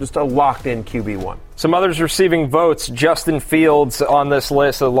again, just a locked-in QB1. Some others receiving votes, Justin Fields on this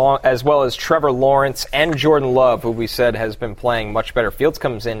list, as well as Trevor Lawrence and Jordan Love, who we said has been playing much better. Fields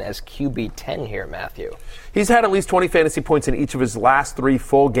comes in as QB10 here, Matthew. He's had at least 20 fantasy points in each of his last 3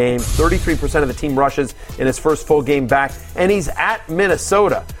 full games, 33% of the team rushes in his first full game back, and he's at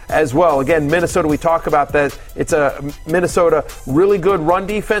Minnesota as well. Again, Minnesota, we talk about that. It's a Minnesota really good run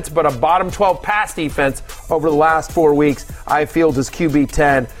defense, but a bottom 12 pass defense over the last 4 weeks. I have Fields as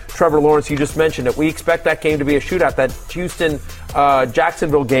QB10. Trevor Lawrence, you just mentioned it. We expect that game to be a shootout. That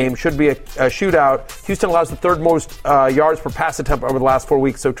Houston-Jacksonville game should be a shootout. Houston allows the 3rd most yards per pass attempt over the last 4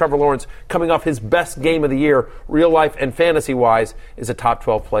 weeks. So Trevor Lawrence, coming off his best game of the year, real life and fantasy-wise, is a top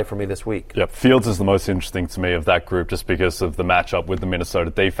 12 play for me this week. Yep, Fields is the most interesting to me of that group just because of the matchup with the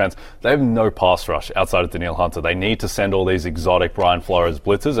Minnesota defense. They have no pass rush outside of Danielle Hunter. They need to send all these exotic Brian Flores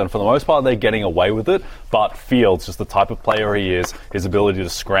blitzers, and for the most part, they're getting away with it. But Fields, just the type of player he is, his ability to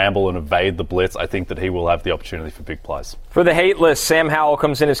scramble and evade the blitz, I think that he will have the opportunity for big plays. For the hate list, Sam Howell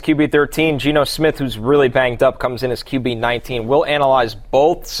comes in as QB13. Geno Smith, who's really banged up, comes in as QB19. We'll analyze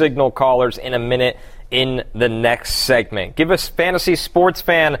both signal callers in a minute in the next segment. Give us Fantasy Sports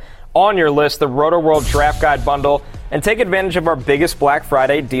Fan on your list, the Roto-World Draft Guide Bundle, and take advantage of our biggest Black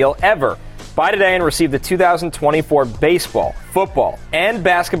Friday deal ever. Buy today and receive the 2024 baseball, football, and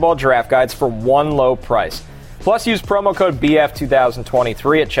basketball draft guides for one low price. Plus, use promo code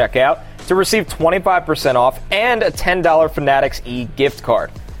BF2023 at checkout to receive 25% off and a $10 Fanatics e-gift card.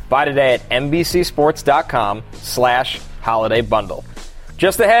 Buy today at NBCSports.com/holiday bundle.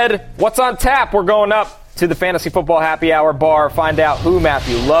 Just ahead, what's on tap? We're going up to the Fantasy Football Happy Hour bar. Find out who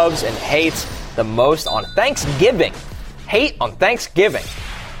Matthew loves and hates the most on Thanksgiving. Hate on Thanksgiving.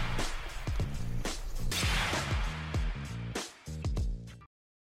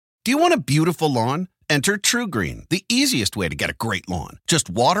 Do you want a beautiful lawn? Enter TruGreen, the easiest way to get a great lawn. Just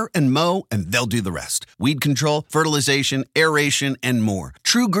water and mow, and they'll do the rest. Weed control, fertilization, aeration, and more.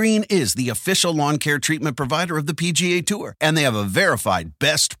 TruGreen is the official lawn care treatment provider of the PGA Tour, and they have a verified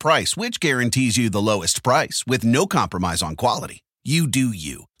best price, which guarantees you the lowest price with no compromise on quality. You do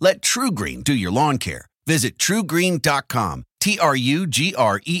you. Let TruGreen do your lawn care. Visit TruGreen.com, TruGreen.com,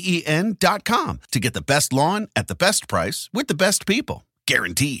 to get the best lawn at the best price with the best people.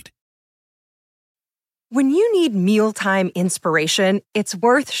 Guaranteed. When you need mealtime inspiration, it's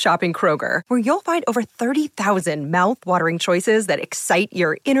worth shopping Kroger, where you'll find over 30,000 mouth-watering choices that excite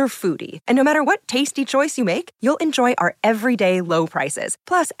your inner foodie. And no matter what tasty choice you make, you'll enjoy our everyday low prices,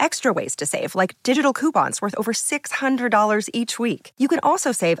 plus extra ways to save, like digital coupons worth over $600 each week. You can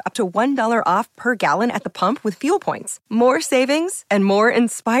also save up to $1 off per gallon at the pump with fuel points. More savings and more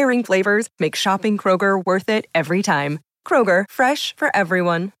inspiring flavors make shopping Kroger worth it every time. Kroger, fresh for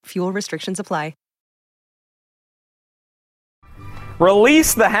everyone. Fuel restrictions apply.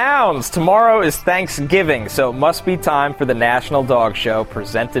 Release the hounds! Tomorrow is Thanksgiving, so it must be time for the National Dog Show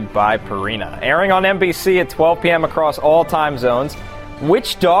presented by Purina. Airing on NBC at 12 p.m. across all time zones,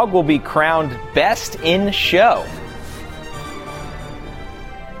 which dog will be crowned best in show?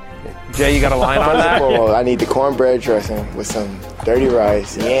 Jay, you got a line on that? Well, I need the cornbread dressing with some dirty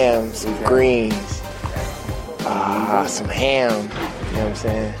rice, yams, some greens, some ham. You know what I'm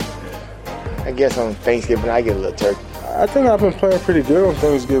saying? I guess on Thanksgiving I get a little turkey. I think I've been playing pretty good on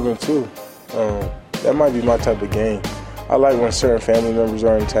Thanksgiving, too. That might be my type of game. I like when certain family members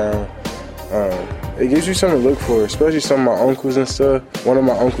are in town. It gives you something to look for, especially some of my uncles and stuff. One of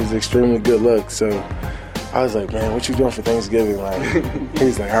my uncles is extremely good luck, so I was like, man, what you doing for Thanksgiving? Like,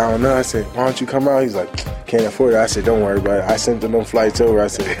 he's like, I don't know. I said, why don't you come out? He's like, can't afford it. I said, don't worry about it. I sent them flights over. I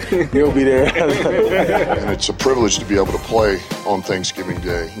said, you'll be there. And it's a privilege to be able to play on Thanksgiving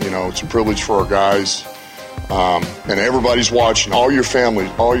Day. You know, it's a privilege for our guys. And everybody's watching, all your family,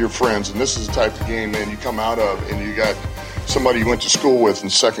 all your friends, and this is the type of game, man, you come out of, and you got somebody you went to school with in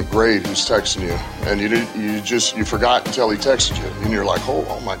second grade who's texting you, and you forgot until he texted you, and you're like,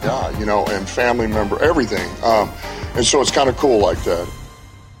 oh my God, you know, and family member, everything, and so it's kind of cool like that.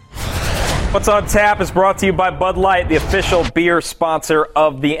 What's on Tap is brought to you by Bud Light, the official beer sponsor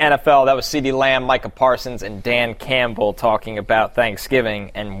of the NFL. That was CeeDee Lamb, Micah Parsons, and Dan Campbell talking about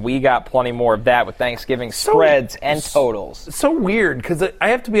Thanksgiving, and we got plenty more of that with Thanksgiving spreads and totals. So weird, because I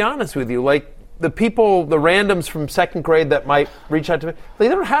have to be honest with you, like, the people, the randoms from second grade that might reach out to me, they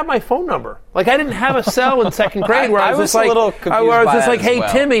don't have my phone number. Like, I didn't have a cell in second grade where I was just like, hey,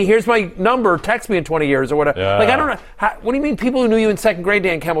 well, Timmy, here's my number, text me in 20 years or whatever. Yeah. Like, I don't know. What do you mean people who knew you in second grade,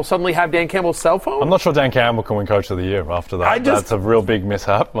 Dan Campbell, suddenly have Dan Campbell's cell phone? I'm not sure Dan Campbell can win Coach of the Year after that. That's a real big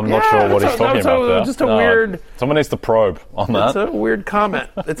mishap. I'm not sure what he's talking about there. Just a weird... Someone needs to probe on that. It's a weird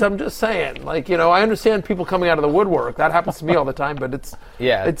comment. I'm just saying. Like, you know, I understand people coming out of the woodwork. That happens to me all the time, but it's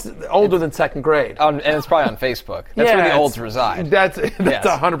older than second grade. And it's probably on Facebook. That's where the olds reside. That's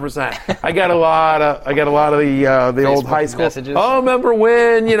 100%. I got a lot of the Facebook old high school messages. Oh, remember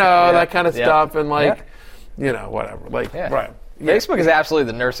when, you know, that kind of stuff, and you know, whatever. Like, right. Facebook is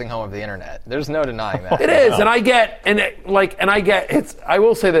absolutely the nursing home of the internet. There's no denying that. It is, and I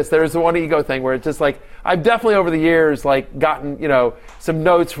will say this: there's the one ego thing where it's just like I've definitely over the years like gotten, you know, some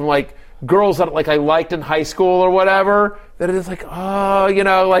notes from like girls that like I liked in high school or whatever. That it is like, oh, you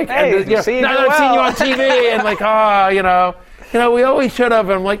know, like, hey, and, you know, now that I've seen you on TV, and like, oh, you know, we always should have.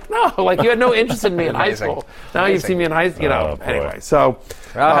 And I'm like, no, like you had no interest in me in high school. Now you've seen me in high school, you know. Anyway, so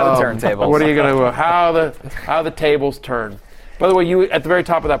how the turntables. What are you going to how the tables turn? By the way, you at the very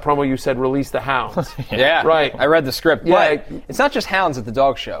top of that promo, you said release the hounds. Yeah, right. I read the script, but it's not just hounds at the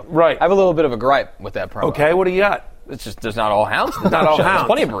dog show. Right. I have a little bit of a gripe with that promo. Okay, what do you got? It's just there's not all hounds. Not all hounds. There's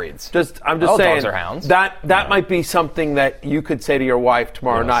plenty of breeds. I'm just saying dogs are hounds. That might be something that you could say to your wife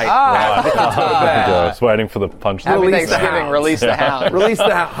tomorrow night. Just waiting for the punch. Happy Thanksgiving. Release the hound. Release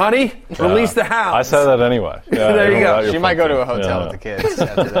the hound, honey. Release the hound. I say that anyway. Yeah, there you go. She might go to a hotel with the kids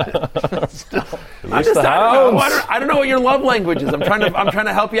after that. I don't know what your love language is. I'm trying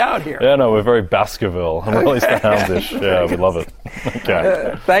to help you out here. Yeah, no, we're very Baskerville. Release the hounds-ish. Yeah, we love it.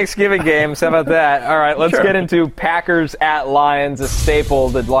 Okay. Thanksgiving games. How about that? All right, let's get into Packers at Lions, a staple.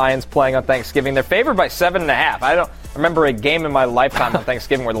 The Lions playing on Thanksgiving. They're favored by 7.5. I don't remember a game in my lifetime on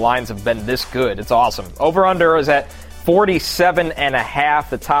Thanksgiving where the Lions have been this good. It's awesome. Over-under is at 47.5.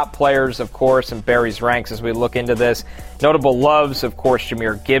 The top players, of course, in Barry's ranks as we look into this. Notable loves, of course,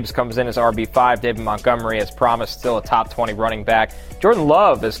 Jahmyr Gibbs comes in as RB5. David Montgomery, as promised, still a top 20 running back. Jordan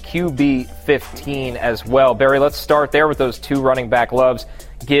Love is QB 15 as well. Barry, let's start there with those two running back loves.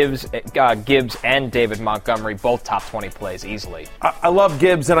 Gibbs and David Montgomery, both top 20 plays easily. I love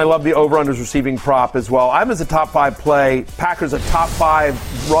Gibbs, and I love the over-unders receiving prop as well. I'm as a top 5 play. Packers a top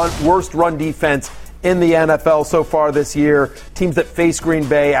 5 worst run defense in the NFL so far this year. Teams that face Green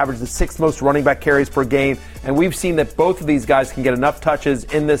Bay average the 6th most running back carries per game, and we've seen that both of these guys can get enough touches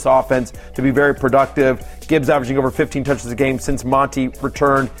in this offense to be very productive. Gibbs averaging over 15 touches a game since Monty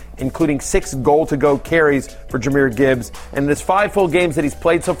returned, including 6 goal-to-go carries for Jahmyr Gibbs. And in his 5 full games that he's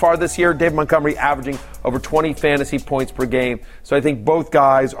played so far this year, David Montgomery averaging over 20 fantasy points per game. So I think both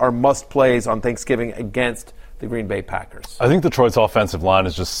guys are must-plays on Thanksgiving against the Green Bay Packers. I think Detroit's offensive line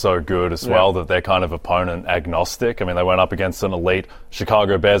is just so good as well that they're kind of opponent agnostic. I mean, they went up against an elite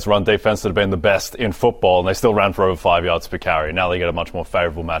Chicago Bears run defense that had been the best in football, and they still ran for over 5 yards per carry. Now they get a much more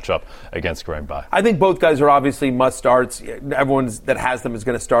favorable matchup against Green Bay. I think both guys are obviously must-starts. Everyone that has them is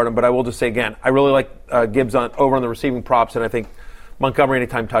going to start them, but I will just say again, I really like Gibbs over on the receiving props, and I think Montgomery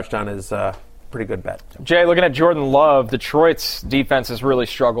anytime touchdown is pretty good bet. Jay, looking at Jordan Love, Detroit's defense has really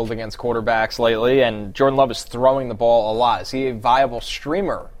struggled against quarterbacks lately, and Jordan Love is throwing the ball a lot. Is he a viable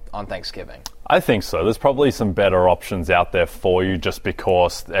streamer on Thanksgiving? I think so. There's probably some better options out there for you just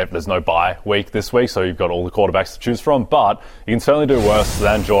because there's no bye week this week, so you've got all the quarterbacks to choose from. But you can certainly do worse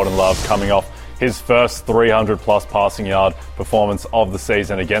than Jordan Love coming off his first 300-plus passing yard performance of the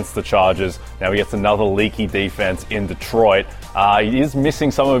season against the Chargers. Now he gets another leaky defense in Detroit. He is missing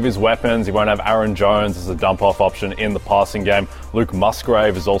some of his weapons. He won't have Aaron Jones as a dump-off option in the passing game. Luke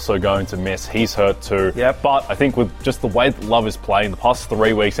Musgrave is also going to miss. He's hurt too. Yep. But I think with just the way that Love is playing, the past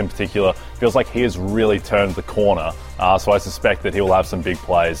 3 weeks in particular, feels like he has really turned the corner. So I suspect that he will have some big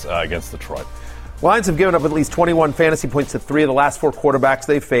plays against Detroit. Lions have given up at least 21 fantasy points to 3 of the last 4 quarterbacks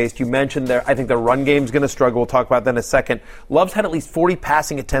they've faced. You mentioned I think their run game's going to struggle. We'll talk about that in a second. Love's had at least 40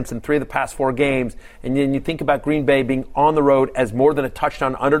 passing attempts in 3 of the past 4 games. And then you think about Green Bay being on the road as more than a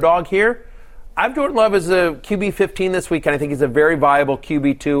touchdown underdog here. I have Jordan Love as a QB 15 this week, and I think he's a very viable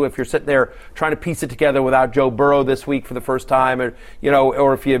QB 2 if you're sitting there trying to piece it together without Joe Burrow this week for the first time, or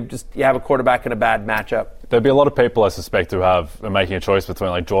if you have a quarterback in a bad matchup. There'd be a lot of people, I suspect, who are making a choice between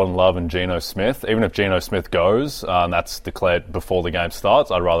like Jordan Love and Geno Smith. Even if Geno Smith goes, and that's declared before the game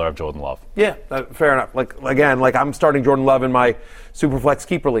starts, I'd rather have Jordan Love. Yeah, fair enough. I'm starting Jordan Love in my Superflex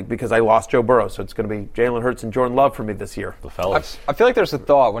Keeper League because I lost Joe Burrow, so it's going to be Jalen Hurts and Jordan Love for me this year. The fellas. I feel like there's a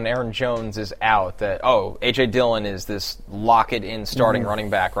thought when Aaron Jones is out that, A.J. Dillon is this lock-it-in starting running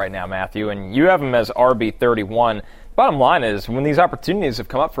back right now, Matthew, and you have him as RB31. Bottom line is, when these opportunities have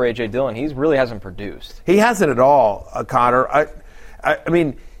come up for A.J. Dillon, he really hasn't produced. He hasn't at all, Connor. I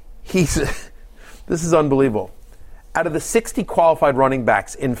mean, this is unbelievable. Out of the 60 qualified running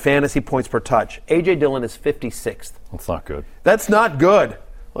backs in fantasy points per touch, A.J. Dillon is 56th. That's not good. That's not good.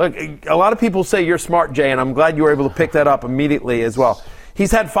 Look, a lot of people say you're smart, Jay, and I'm glad you were able to pick that up immediately as well.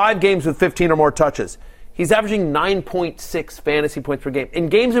 He's had 5 games with 15 or more touches. He's averaging 9.6 fantasy points per game. In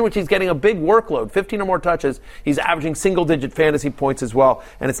games in which he's getting a big workload, 15 or more touches, he's averaging single-digit fantasy points as well.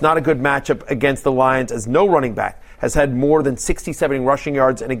 And it's not a good matchup against the Lions, as no running back has had more than 60-70 rushing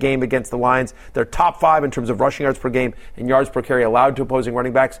yards in a game against the Lions. They're top 5 in terms of rushing yards per game and yards per carry allowed to opposing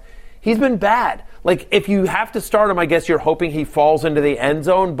running backs. He's been bad. If you have to start him, I guess you're hoping he falls into the end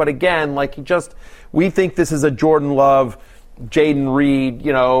zone. But again, we think this is a Jordan Love, Jaden Reed,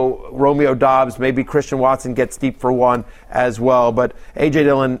 Romeo Dobbs, maybe Christian Watson gets deep for one as well. But A.J.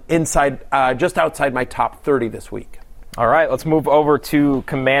 Dillon just outside my top 30 this week. All right, let's move over to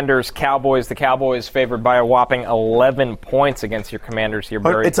Commanders-Cowboys. The Cowboys favored by a whopping 11 points against your Commanders here,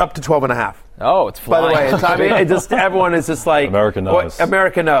 Barry. It's up to 12.5. Oh, it's flying. By the way, everyone is just like America knows.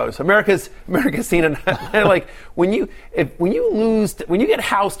 America knows. America's seen it. when you get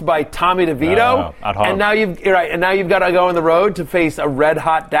housed by Tommy DeVito, at home. and now you've got to go on the road to face a red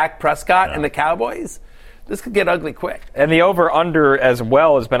hot Dak Prescott and the Cowboys. This could get ugly quick. And the over-under as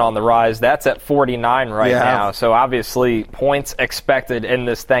well has been on the rise. That's at 49 right now. So obviously points expected in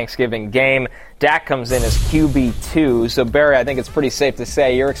this Thanksgiving game. Dak comes in as QB2. So Barry, I think it's pretty safe to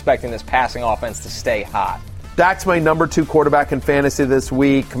say you're expecting this passing offense to stay hot. Dak's my number 2 quarterback in fantasy this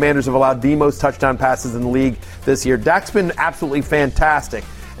week. Commanders have allowed the most touchdown passes in the league this year. Dak's been absolutely fantastic.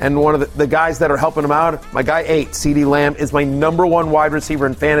 And one of the guys that are helping him out, my guy 8, CeeDee Lamb, is my number 1 wide receiver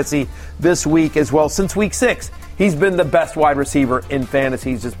in fantasy this week as well. Since week 6, he's been the best wide receiver in fantasy.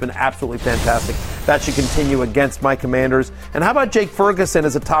 He's just been absolutely fantastic. That should continue against my Commanders. And how about Jake Ferguson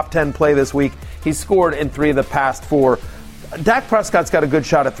as a top 10 play this week? He's scored in 3 of the past 4. Dak Prescott's got a good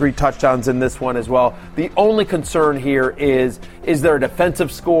shot at 3 touchdowns in this one as well. The only concern here is there a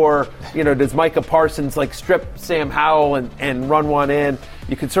defensive score? Does Micah Parsons strip Sam Howell and run one in?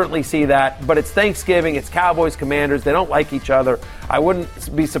 You can certainly see that. But it's Thanksgiving. It's Cowboys Commanders. They don't like each other. I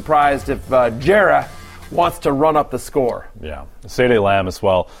wouldn't be surprised if Jarrah wants to run up the score. Yeah. CeeDee Lamb as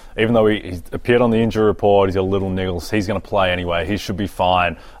well. Even though he appeared on the injury report, he's got little niggles. He's going to play anyway. He should be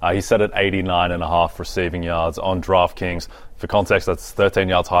fine. He's set at 89.5 receiving yards on DraftKings. For context, that's 13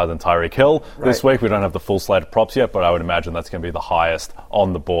 yards higher than Tyreek Hill. This week, we don't have the full slate of props yet, but I would imagine that's going to be the highest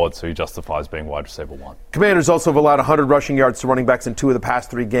on the board, so he justifies being wide receiver 1. Commanders also have allowed 100 rushing yards to running backs in 2 of the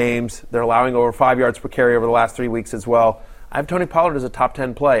past 3 games. They're allowing over 5 yards per carry over the last 3 weeks as well. I have Tony Pollard as a top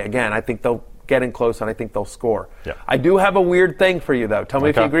 10 play. Again, I think they'll get in close, and I think they'll score. Yeah. I do have a weird thing for you, though. Tell me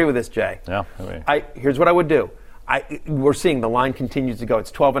if you agree with this, Jay. Yeah. Here's what I would do. We're seeing the line continues to go.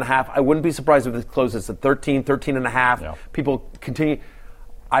 It's 12.5. I wouldn't be surprised if it closes at 13, 13.5. Yeah. People continue.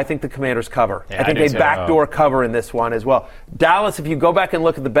 I think the Commanders cover. Yeah, I think they backdoor cover in this one as well. Dallas, if you go back and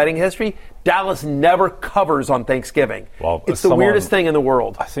look at the betting history, Dallas never covers on Thanksgiving. Well, it's the weirdest thing in the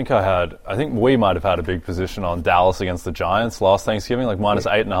world. I think we might have had a big position on Dallas against the Giants last Thanksgiving, minus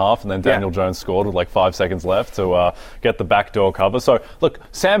 8.5, and then Daniel Jones scored with 5 seconds left to get the backdoor cover. So, look,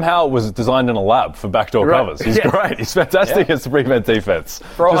 Sam Howell was designed in a lab for backdoor covers. He's great. He's fantastic against the prevent defense.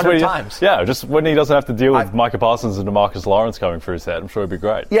 Throw 100 times. Yeah, just when he doesn't have to deal with Micah Parsons and DeMarcus Lawrence coming through his head, I'm sure it'd be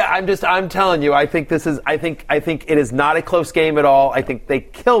great. Yeah, I'm telling you, I think it is not a close game at all. I think they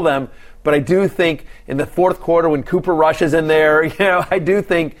kill them, but I do think in the fourth quarter when Cooper Rush is in there, I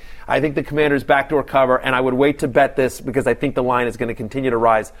think the Commanders backdoor cover, and I would wait to bet this because I think the line is going to continue to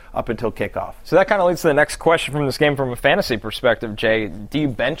rise up until kickoff. So that kind of leads to the next question from this game from a fantasy perspective, Jay. Do you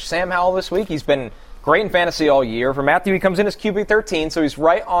bench Sam Howell this week? He's been great in fantasy all year. For Matthew, he comes in as QB 13, so he's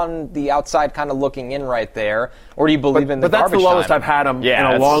right on the outside, kind of looking in right there. Or do you believe in the garbage time? But that's the lowest I've had him in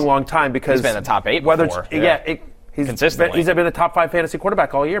a long, long time because he's been in the top 8 before. Consistently. He's been a top 5 fantasy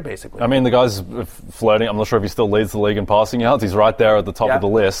quarterback all year, basically. I mean, the guy's flirting. I'm not sure if he still leads the league in passing yards. He's right there at the top of the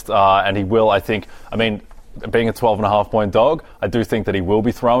list, and he will, being a 12.5-point dog, I do think that he will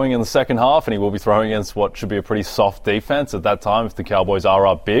be throwing in the second half, and he will be throwing against what should be a pretty soft defense at that time if the Cowboys are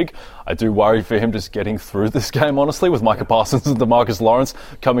up big. I do worry for him just getting through this game, honestly, with Micah Parsons and DeMarcus Lawrence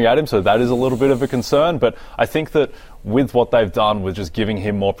coming at him, so that is a little bit of a concern. But I think that with what they've done with just giving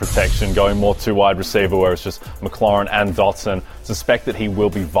him more protection, going more 2 wide receiver where it's just McLaurin and Dotson, suspect that he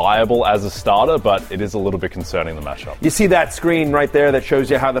will be viable as a starter, but it is a little bit concerning, the matchup. You see that screen right there that shows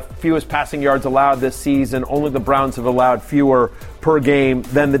you how the fewest passing yards allowed this season. Only the Browns have allowed fewer per game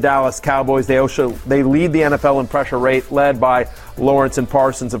than the Dallas Cowboys. They lead the NFL in pressure rate, led by Lawrence and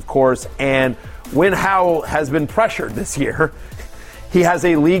Parsons, of course. And when Howell has been pressured this year, he has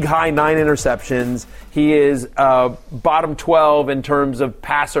a league-high 9 interceptions. He is bottom 12 in terms of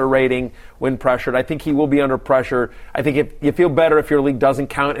passer rating when pressured. I think he will be under pressure. I think you feel better if your league doesn't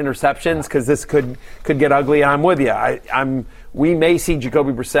count interceptions because this could get ugly. I'm with you. We may see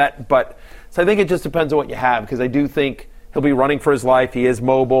Jacoby Brissett, but so I think it just depends on what you have because I do think he'll be running for his life. He is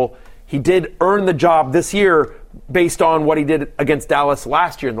mobile. He did earn the job this year based on what he did against Dallas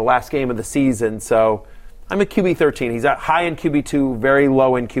last year in the last game of the season. So I'm a QB 13. He's high in QB 2, very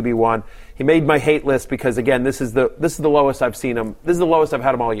low in QB 1. He made my hate list because again, this is the lowest I've seen him. This is the lowest I've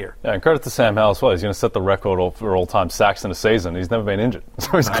had him all year. Yeah, and credit to Sam Howell as well. He's going to set the record for all-time sacks in a season. He's never been injured,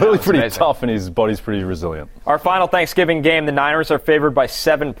 so he's clearly pretty tough, and his body's pretty resilient. Our final Thanksgiving game, the Niners are favored by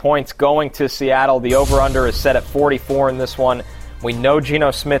 7 points going to Seattle. The over/under is set at 44 in this one. We know Geno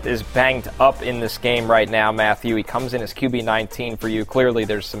Smith is banged up in this game right now, Matthew. He comes in as QB 19 for you. Clearly,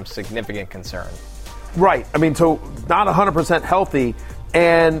 there's some significant concern. Right. I mean, so not 100% healthy.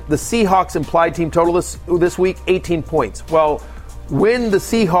 And the Seahawks implied team total this week, 18 points. Well, when the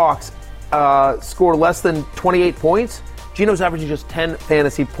Seahawks score less than 28 points, Geno's averaging just 10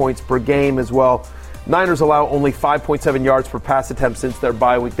 fantasy points per game as well. Niners allow only 5.7 yards per pass attempt since their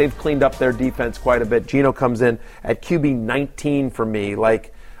bye week. They've cleaned up their defense quite a bit. Geno comes in at QB 19 for me.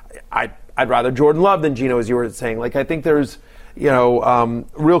 I'd rather Jordan Love than Geno, as you were saying. I think there's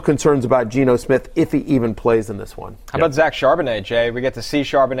real concerns about Geno Smith if he even plays in this one. How about Zach Charbonnet, Jay? We get to see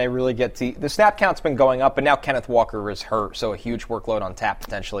Charbonnet really get to... The snap count's been going up, but now Kenneth Walker is hurt, so a huge workload on tap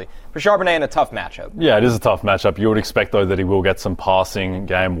potentially. For Charbonnet in a tough matchup. Yeah, it is a tough matchup. You would expect, though, that he will get some passing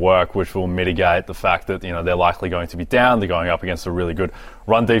game work, which will mitigate the fact that, they're likely going to be down. They're going up against a really good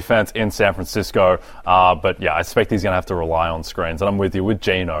run defense in San Francisco. But yeah, I expect he's going to have to rely on screens. And I'm with you with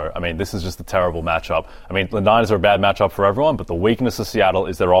Geno. I mean, this is just a terrible matchup. I mean, the Niners are a bad matchup for everyone, but the weakness of Seattle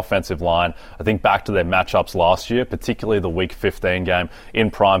is their offensive line. I think back to their matchups last year, particularly the Week 15 game in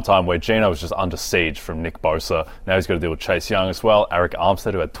primetime where Geno was just under siege from Nick Bosa. Now he's got to deal with Chase Young as well. Eric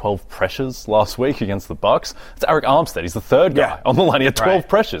Armstead, who had 12 pressures last week against the Bucs. It's Eric Armstead. He's the third guy on the line. He had 12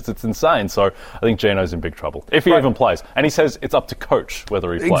 pressures. It's insane. So I think Geno's in big trouble, if he even plays. And he says it's up to coach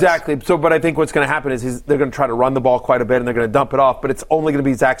whether he plays. Exactly. So, but I think what's going to happen is they're going to try to run the ball quite a bit and they're going to dump it off, but it's only going to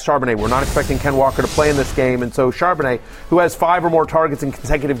be Zach Charbonnet. We're not expecting Ken Walker to play in this game, and so Charbonnet, who has 5 or more targets in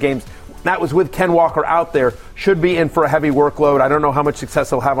consecutive games, that was with Ken Walker out there, should be in for a heavy workload. I don't know how much success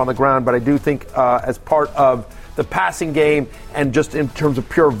he'll have on the ground, but I do think as part of the passing game and just in terms of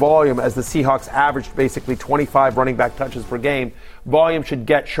pure volume, as the Seahawks averaged basically 25 running back touches per game, volume should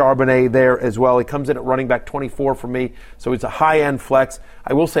get Charbonnet there as well. He comes in at running back 24 for me, so he's a high-end flex.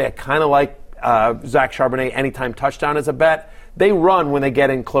 I will say I kind of like Zach Charbonnet anytime touchdown as a bet. They run when they get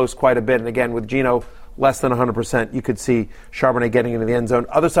in close quite a bit, and again, with Geno less than 100%, you could see Charbonnet getting into the end zone.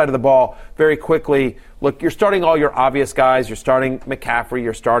 Other side of the ball, very quickly, look, you're starting all your obvious guys. You're starting McCaffrey.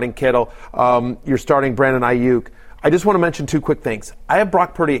 You're starting Kittle. You're starting Brandon Ayuk. I just want to mention 2 quick things. I have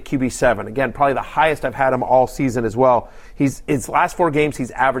Brock Purdy at QB7. Again, probably the highest I've had him all season as well. His last 4 games,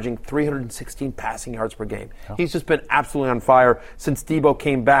 he's averaging 316 passing yards per game. Oh. He's just been absolutely on fire since Debo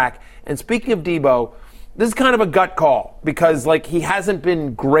came back. And speaking of Debo, this is kind of a gut call because, he hasn't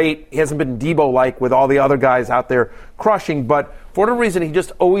been great. He hasn't been Debo-like with all the other guys out there crushing. But for whatever reason, he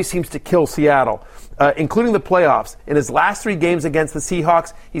just always seems to kill Seattle, including the playoffs. In his last 3 games against the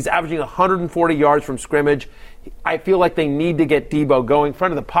Seahawks, he's averaging 140 yards from scrimmage. I feel like they need to get Debo going.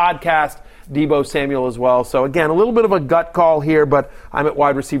 Friend of the podcast, Debo Samuel as well. So, again, a little bit of a gut call here, but I'm at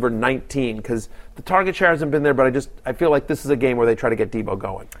wide receiver 19 because the target share hasn't been there, but I feel like this is a game where they try to get Debo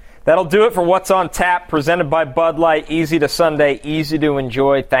going. That'll do it for What's on Tap, presented by Bud Light. Easy to Sunday, easy to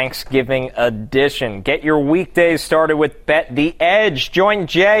enjoy Thanksgiving edition. Get your weekdays started with Bet the Edge. Join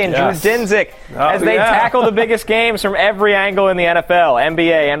Jay and Drew Dinsick as they tackle the biggest games from every angle in the NFL,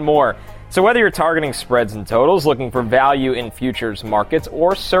 NBA, and more. So whether you're targeting spreads and totals, looking for value in futures markets,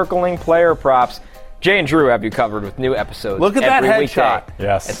 or circling player props, Jay and Drew have you covered with new episodes. Look at that headshot.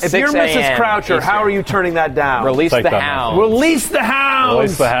 Yes. If you're Mrs. Croucher, how are you turning that down? Release the hounds. Release the hounds.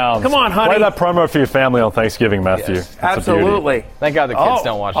 Release the hounds. Come on, honey. Play that promo for your family on Thanksgiving, Matthew. Yes. Absolutely. Thank God the kids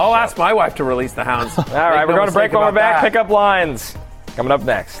don't watch the show. I'll ask my wife to release the hounds. All right, we're going to break when we're back. Pick up lines. Coming up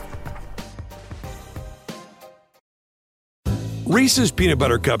next. Reese's Peanut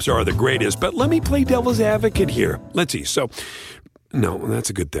Butter Cups are the greatest, but let me play devil's advocate here. Let's see. So, no, that's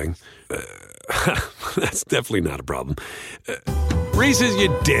a good thing. That's definitely not a problem. Reese's,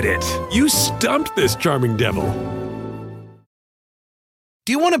 you did it. You stumped this charming devil.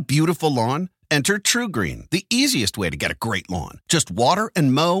 Do you want a beautiful lawn? Enter True Green, the easiest way to get a great lawn. Just water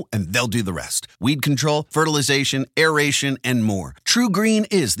and mow, and they'll do the rest. Weed control, fertilization, aeration, and more. True Green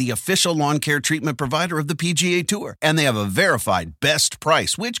is the official lawn care treatment provider of the PGA Tour, and they have a verified best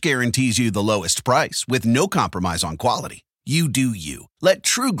price, which guarantees you the lowest price with no compromise on quality. You do you. Let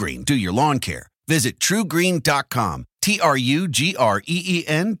True Green do your lawn care. Visit truegreen.com,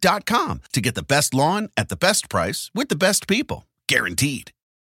 TRUGREEN.com, to get the best lawn at the best price with the best people. Guaranteed.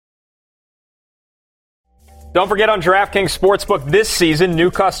 Don't forget, on DraftKings Sportsbook this season,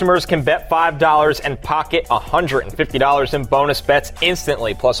 new customers can bet $5 and pocket $150 in bonus bets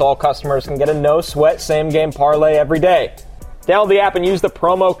instantly. Plus, all customers can get a no-sweat same-game parlay every day. Download the app and use the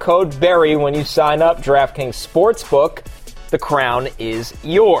promo code BERRY when you sign up. DraftKings Sportsbook, the crown is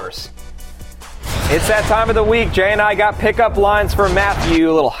yours. It's that time of the week. Jay and I got pickup lines for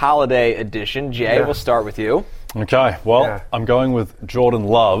Matthew, a little holiday edition. Jay, we'll start with you. Okay, well, I'm going with Jordan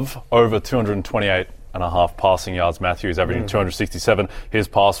Love over 228.5 passing yards. Matthew is averaging 267. His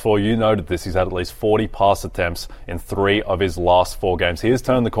pass for, you noted this, he's had at least 40 pass attempts in 3 of his last 4 games. He has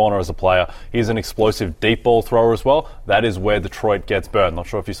turned the corner as a player. He's an explosive deep ball thrower as well. That is where Detroit gets burned. Not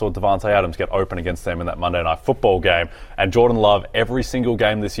sure if you saw Devontae Adams get open against them in that Monday Night Football game. And Jordan Love, every single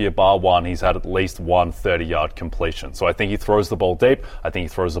game this year, bar one, he's had at least one 30-yard completion. So I think he throws the ball deep. I think he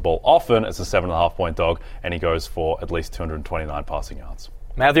throws the ball often as a 7.5-point dog, and he goes for at least 229 passing yards.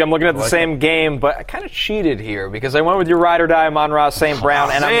 Matthew, I'm looking at the same game, but I kind of cheated here because I went with your ride or die, Amon-Ra St. Brown,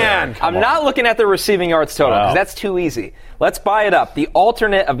 and I'm not looking at the receiving yards total because that's too easy. Let's buy it up. The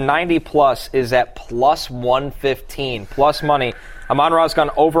alternate of 90-plus is at plus 115, plus money. Amon-Ra's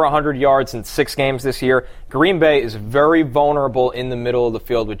gone over 100 yards in 6 games this year. Green Bay is very vulnerable in the middle of the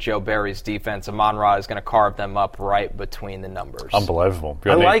field with Joe Barry's defense. Amon-Ra is going to carve them up right between the numbers. Unbelievable.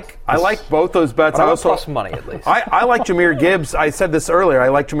 I like both those bets. I also plus money at least. I like Jahmyr Gibbs. I said this earlier. I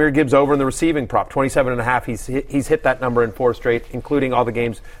like Jahmyr Gibbs over in the receiving prop, 27.5. He's hit that number in 4 straight, including all the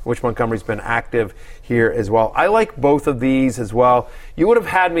games in which Montgomery's been active here as well. I like both of these as well. You would have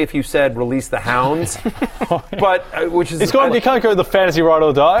had me if you said release the hounds, but which is you can't go the fantasy ride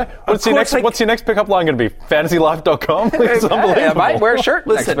or die. What's your next pickup line going to be? FantasyLife.com? It's unbelievable. I might wear a shirt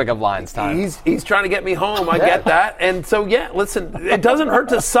next pickup lines time. He's trying to get me home. I get that, and so listen, it doesn't hurt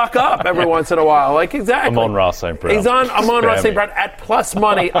to suck up every once in a while. Like exactly. Amon-Ra St. Brown. He's on Amon-Ra St. Brown at plus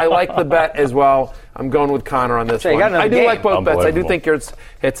money. I like the bet as well. I'm going with Connor on this one. I do like both bets. I do think yours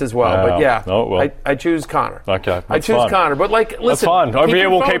hits as well. But I choose Connor. Okay. I choose Connor. But listen. That's fine. Over here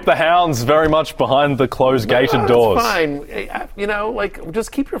we'll keep the hounds very much behind the closed gated doors. That's fine.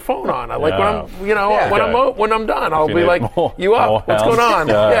 Just keep your phone on. When I'm done, I'll be like, you up? What's going on?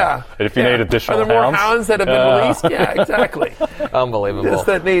 Yeah. And if you need additional hounds. Are there more hounds that have been released? Yeah, exactly. Unbelievable. Just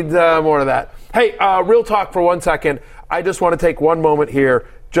that needs more of that. Hey, real talk for 1 second. I just want to take one moment here,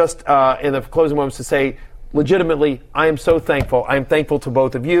 just in the closing moments, to say, legitimately, I am so thankful. I am thankful to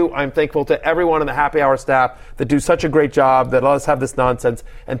both of you. I'm thankful to everyone in the Happy Hour staff that do such a great job, that let us have this nonsense.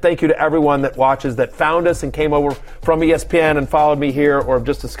 And thank you to everyone that watches, that found us and came over from ESPN and followed me here or have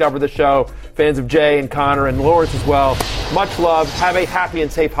just discovered the show. Fans of Jay and Connor and Lawrence as well. Much love. Have a happy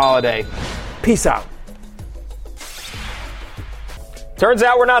and safe holiday. Peace out. Turns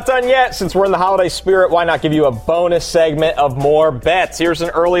out we're not done yet. Since we're in the holiday spirit, why not give you a bonus segment of more bets? Here's an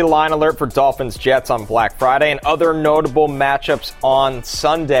early line alert for Dolphins-Jets on Black Friday and other notable matchups on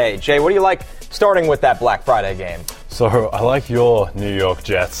Sunday. Jay, what do you like starting with that Black Friday game? So I like your New York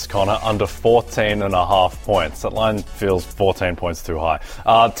Jets, Connor, under 14.5 points. That line feels 14 points too high.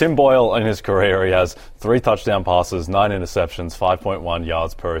 Tim Boyle, in his career, he has 3 touchdown passes, 9 interceptions, 5.1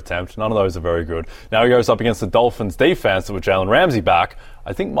 yards per attempt. None of those are very good. Now he goes up against the Dolphins defense with Jalen Ramsey back.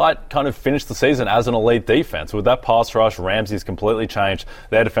 I think might kind of finish the season as an elite defense. With that pass rush, Ramsey's completely changed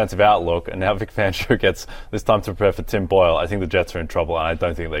their defensive outlook, and now Vic Fangio gets this time to prepare for Tim Boyle. I think the Jets are in trouble, and I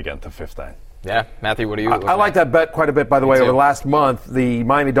don't think they get to 15. Yeah, Matthew, what do you? I like that bet quite a bit, by the way. Over the last month, the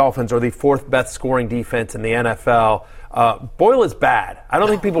Miami Dolphins are the 4th best scoring defense in the NFL. Boyle is bad. I don't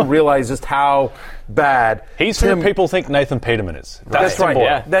think people realize just how bad. He's who people think Nathan Peterman is. That's right.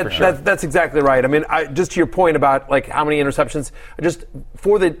 Yeah, that's exactly right. I mean, just to your point about like how many interceptions.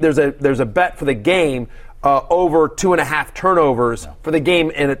 There's a bet for the game. Over 2.5 turnovers for the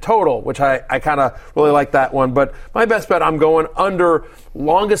game in a total, which I kind of really like that one. But my best bet, I'm going under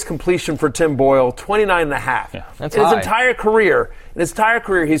longest completion for Tim Boyle, 29.5. Yeah, that's in high. his entire career,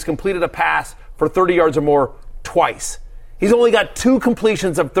 he's completed a pass for 30 yards or more twice. He's only got 2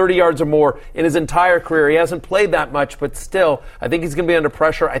 completions of 30 yards or more in his entire career. He hasn't played that much, but still, I think he's going to be under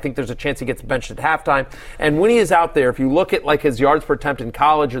pressure. I think there's a chance he gets benched at halftime. And when he is out there, if you look at like his yards per attempt in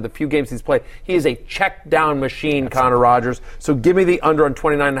college or the few games he's played, he is a check-down machine, Connor Rogers. So give me the under on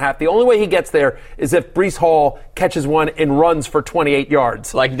 29.5. The only way he gets there is if Breece Hall catches one and runs for 28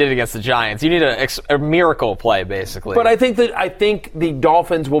 yards. Like he did against the Giants. You need a miracle play, basically. But I think the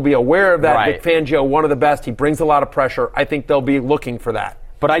Dolphins will be aware of that. Right. Vic Fangio, one of the best. He brings a lot of pressure. I think they'll be looking for that.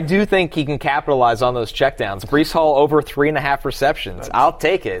 But I do think he can capitalize on those checkdowns. Breece Hall over 3.5 receptions. I'll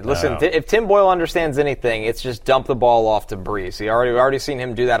take it. Listen, if Tim Boyle understands anything, it's just dump the ball off to Breece. We've already seen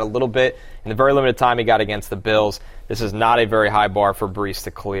him do that a little bit in the very limited time he got against the Bills. This is not a very high bar for Breece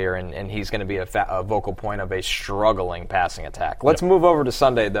to clear, and he's going to be a vocal point of a struggling passing attack. Let's move over to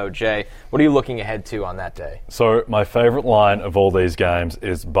Sunday, though, Jay. What are you looking ahead to on that day? So my favorite line of all these games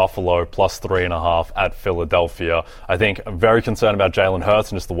is Buffalo plus 3.5 at Philadelphia. I think I'm very concerned about Jalen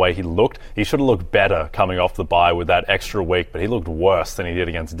Hurts and just the way he looked. He should have looked better coming off the bye with that extra week, but he looked worse than he did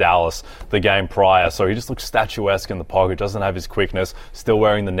against Dallas the game prior. So he just looks statuesque in the pocket, doesn't have his quickness, still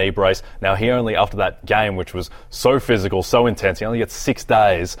wearing the knee brace. Now he only, after that game, which was so physical, so intense, he only gets 6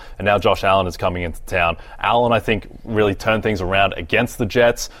 days, and now Josh Allen is coming into town. Allen, I think, really turned things around against the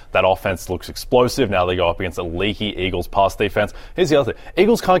Jets. That offense looks explosive. Now they go up against a leaky Eagles pass defense. Here's the other thing.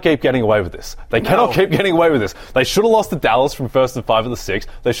 Eagles can't keep getting away with this. They cannot keep getting away with this. They should have lost to Dallas from 1st and 5 of the 6.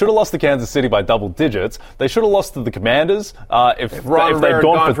 They should have lost to Kansas City by double digits. They should have lost to the Commanders if they'd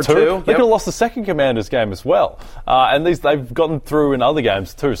gone for 2. Yep. They could have lost the second Commanders game as well. And they've gotten through in other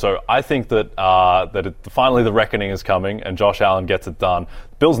games too. So I think that finally the reckoning is coming and Josh Allen gets it done.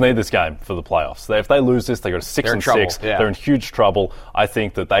 Bills need this game for the playoffs. If they lose this, they go to 6-6. Yeah. They're in huge trouble. I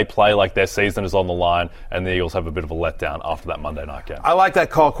think that they play like their season is on the line, and the Eagles have a bit of a letdown after that Monday night game. I like that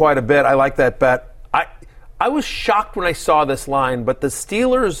call quite a bit. I like that bet. I was shocked when I saw this line, but the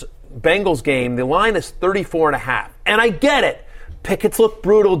Steelers Bengals game, the line is 34.5. And I get it. Pickett's look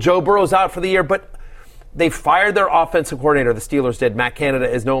brutal. Joe Burrow's out for the year, but they fired their offensive coordinator, the Steelers did. Matt Canada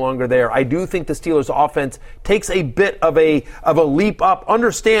is no longer there. I do think the Steelers offense takes a bit of a leap up.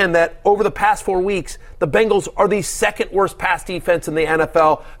 Understand that over the past 4 weeks, the Bengals are the second worst pass defense in the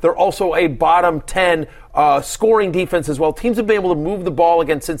NFL. They're also a bottom 10 scoring defense as well. Teams have been able to move the ball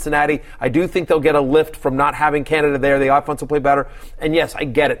against Cincinnati. I do think they'll get a lift from not having Canada there. The offense will play better. And yes, I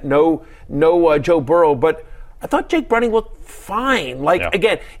get it. No Joe Burrow, but I thought Jake Browning looked fine.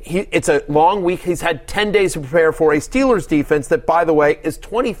 Again, it's a long week. He's had 10 days to prepare for a Steelers defense that, by the way, is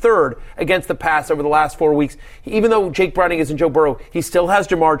 23rd against the pass over the last 4 weeks. Even though Jake Browning isn't Joe Burrow, he still has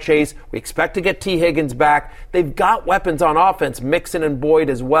Jahmyr Chase. We expect to get T. Higgins back. They've got weapons on offense, Mixon and Boyd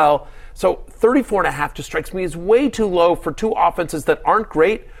as well. So 34.5 just strikes me as way too low for two offenses that aren't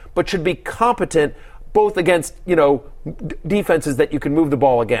great, but should be competent both against, defenses that you can move the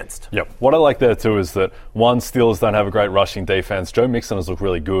ball against. Yep. What I like there too is that Steelers don't have a great rushing defense. Joe Mixon has looked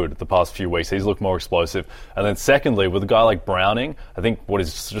really good the past few weeks. He's looked more explosive. And then secondly, with a guy like Browning, I think what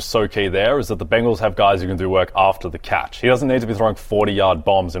is just so key there is that the Bengals have guys who can do work after the catch. He doesn't need to be throwing 40-yard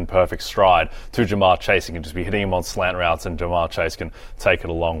bombs in perfect stride to Jahmyr Chase. He can just be hitting him on slant routes, and Jahmyr Chase can take it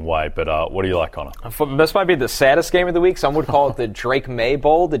a long way. But what do you like, Connor? This might be the saddest game of the week. Some would call it the Drake May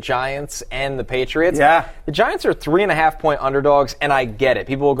Bowl, the Giants and the Patriots. Yeah. The Giants are 3.5-point underdogs, and I get it.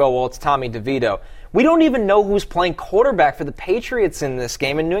 People will go, well, it's Tommy DeVito. We don't even know who's playing quarterback for the Patriots in this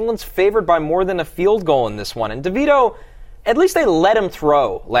game, and New England's favored by more than a field goal in this one. And DeVito, at least they let him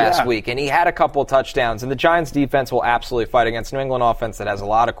throw last week, and he had a couple of touchdowns. And the Giants' defense will absolutely fight against New England offense that has a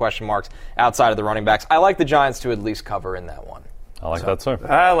lot of question marks outside of the running backs. I like the Giants to at least cover in that one. I like that too.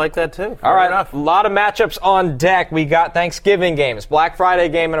 I like that too. All right, a lot of matchups on deck. We got Thanksgiving games, Black Friday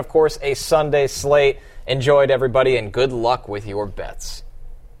game, and, of course, a Sunday slate. Enjoyed, everybody, and good luck with your bets.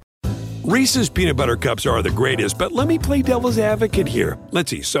 Reese's Peanut Butter Cups are the greatest, but let me play devil's advocate here. Let's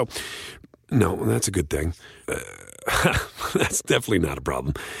see. So, no, that's a good thing. That's definitely not a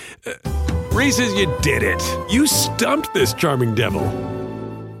problem. Reese's, you did it. You stumped this charming devil.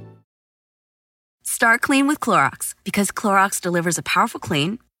 Start clean with Clorox, because Clorox delivers a powerful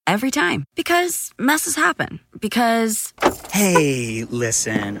clean every time. Because messes happen. Because... Hey,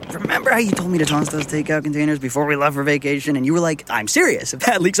 listen. Remember how you told me to toss those takeout containers before we left for vacation? And you were like, I'm serious. If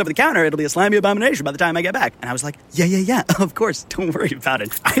that leaks over the counter, it'll be a slimy abomination by the time I get back. And I was like, yeah, of course. Don't worry about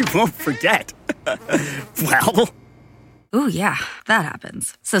it. I won't forget. Well... Ooh, yeah, that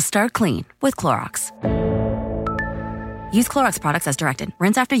happens. So start clean with Clorox. Use Clorox products as directed.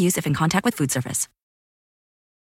 Rinse after use if in contact with food surface.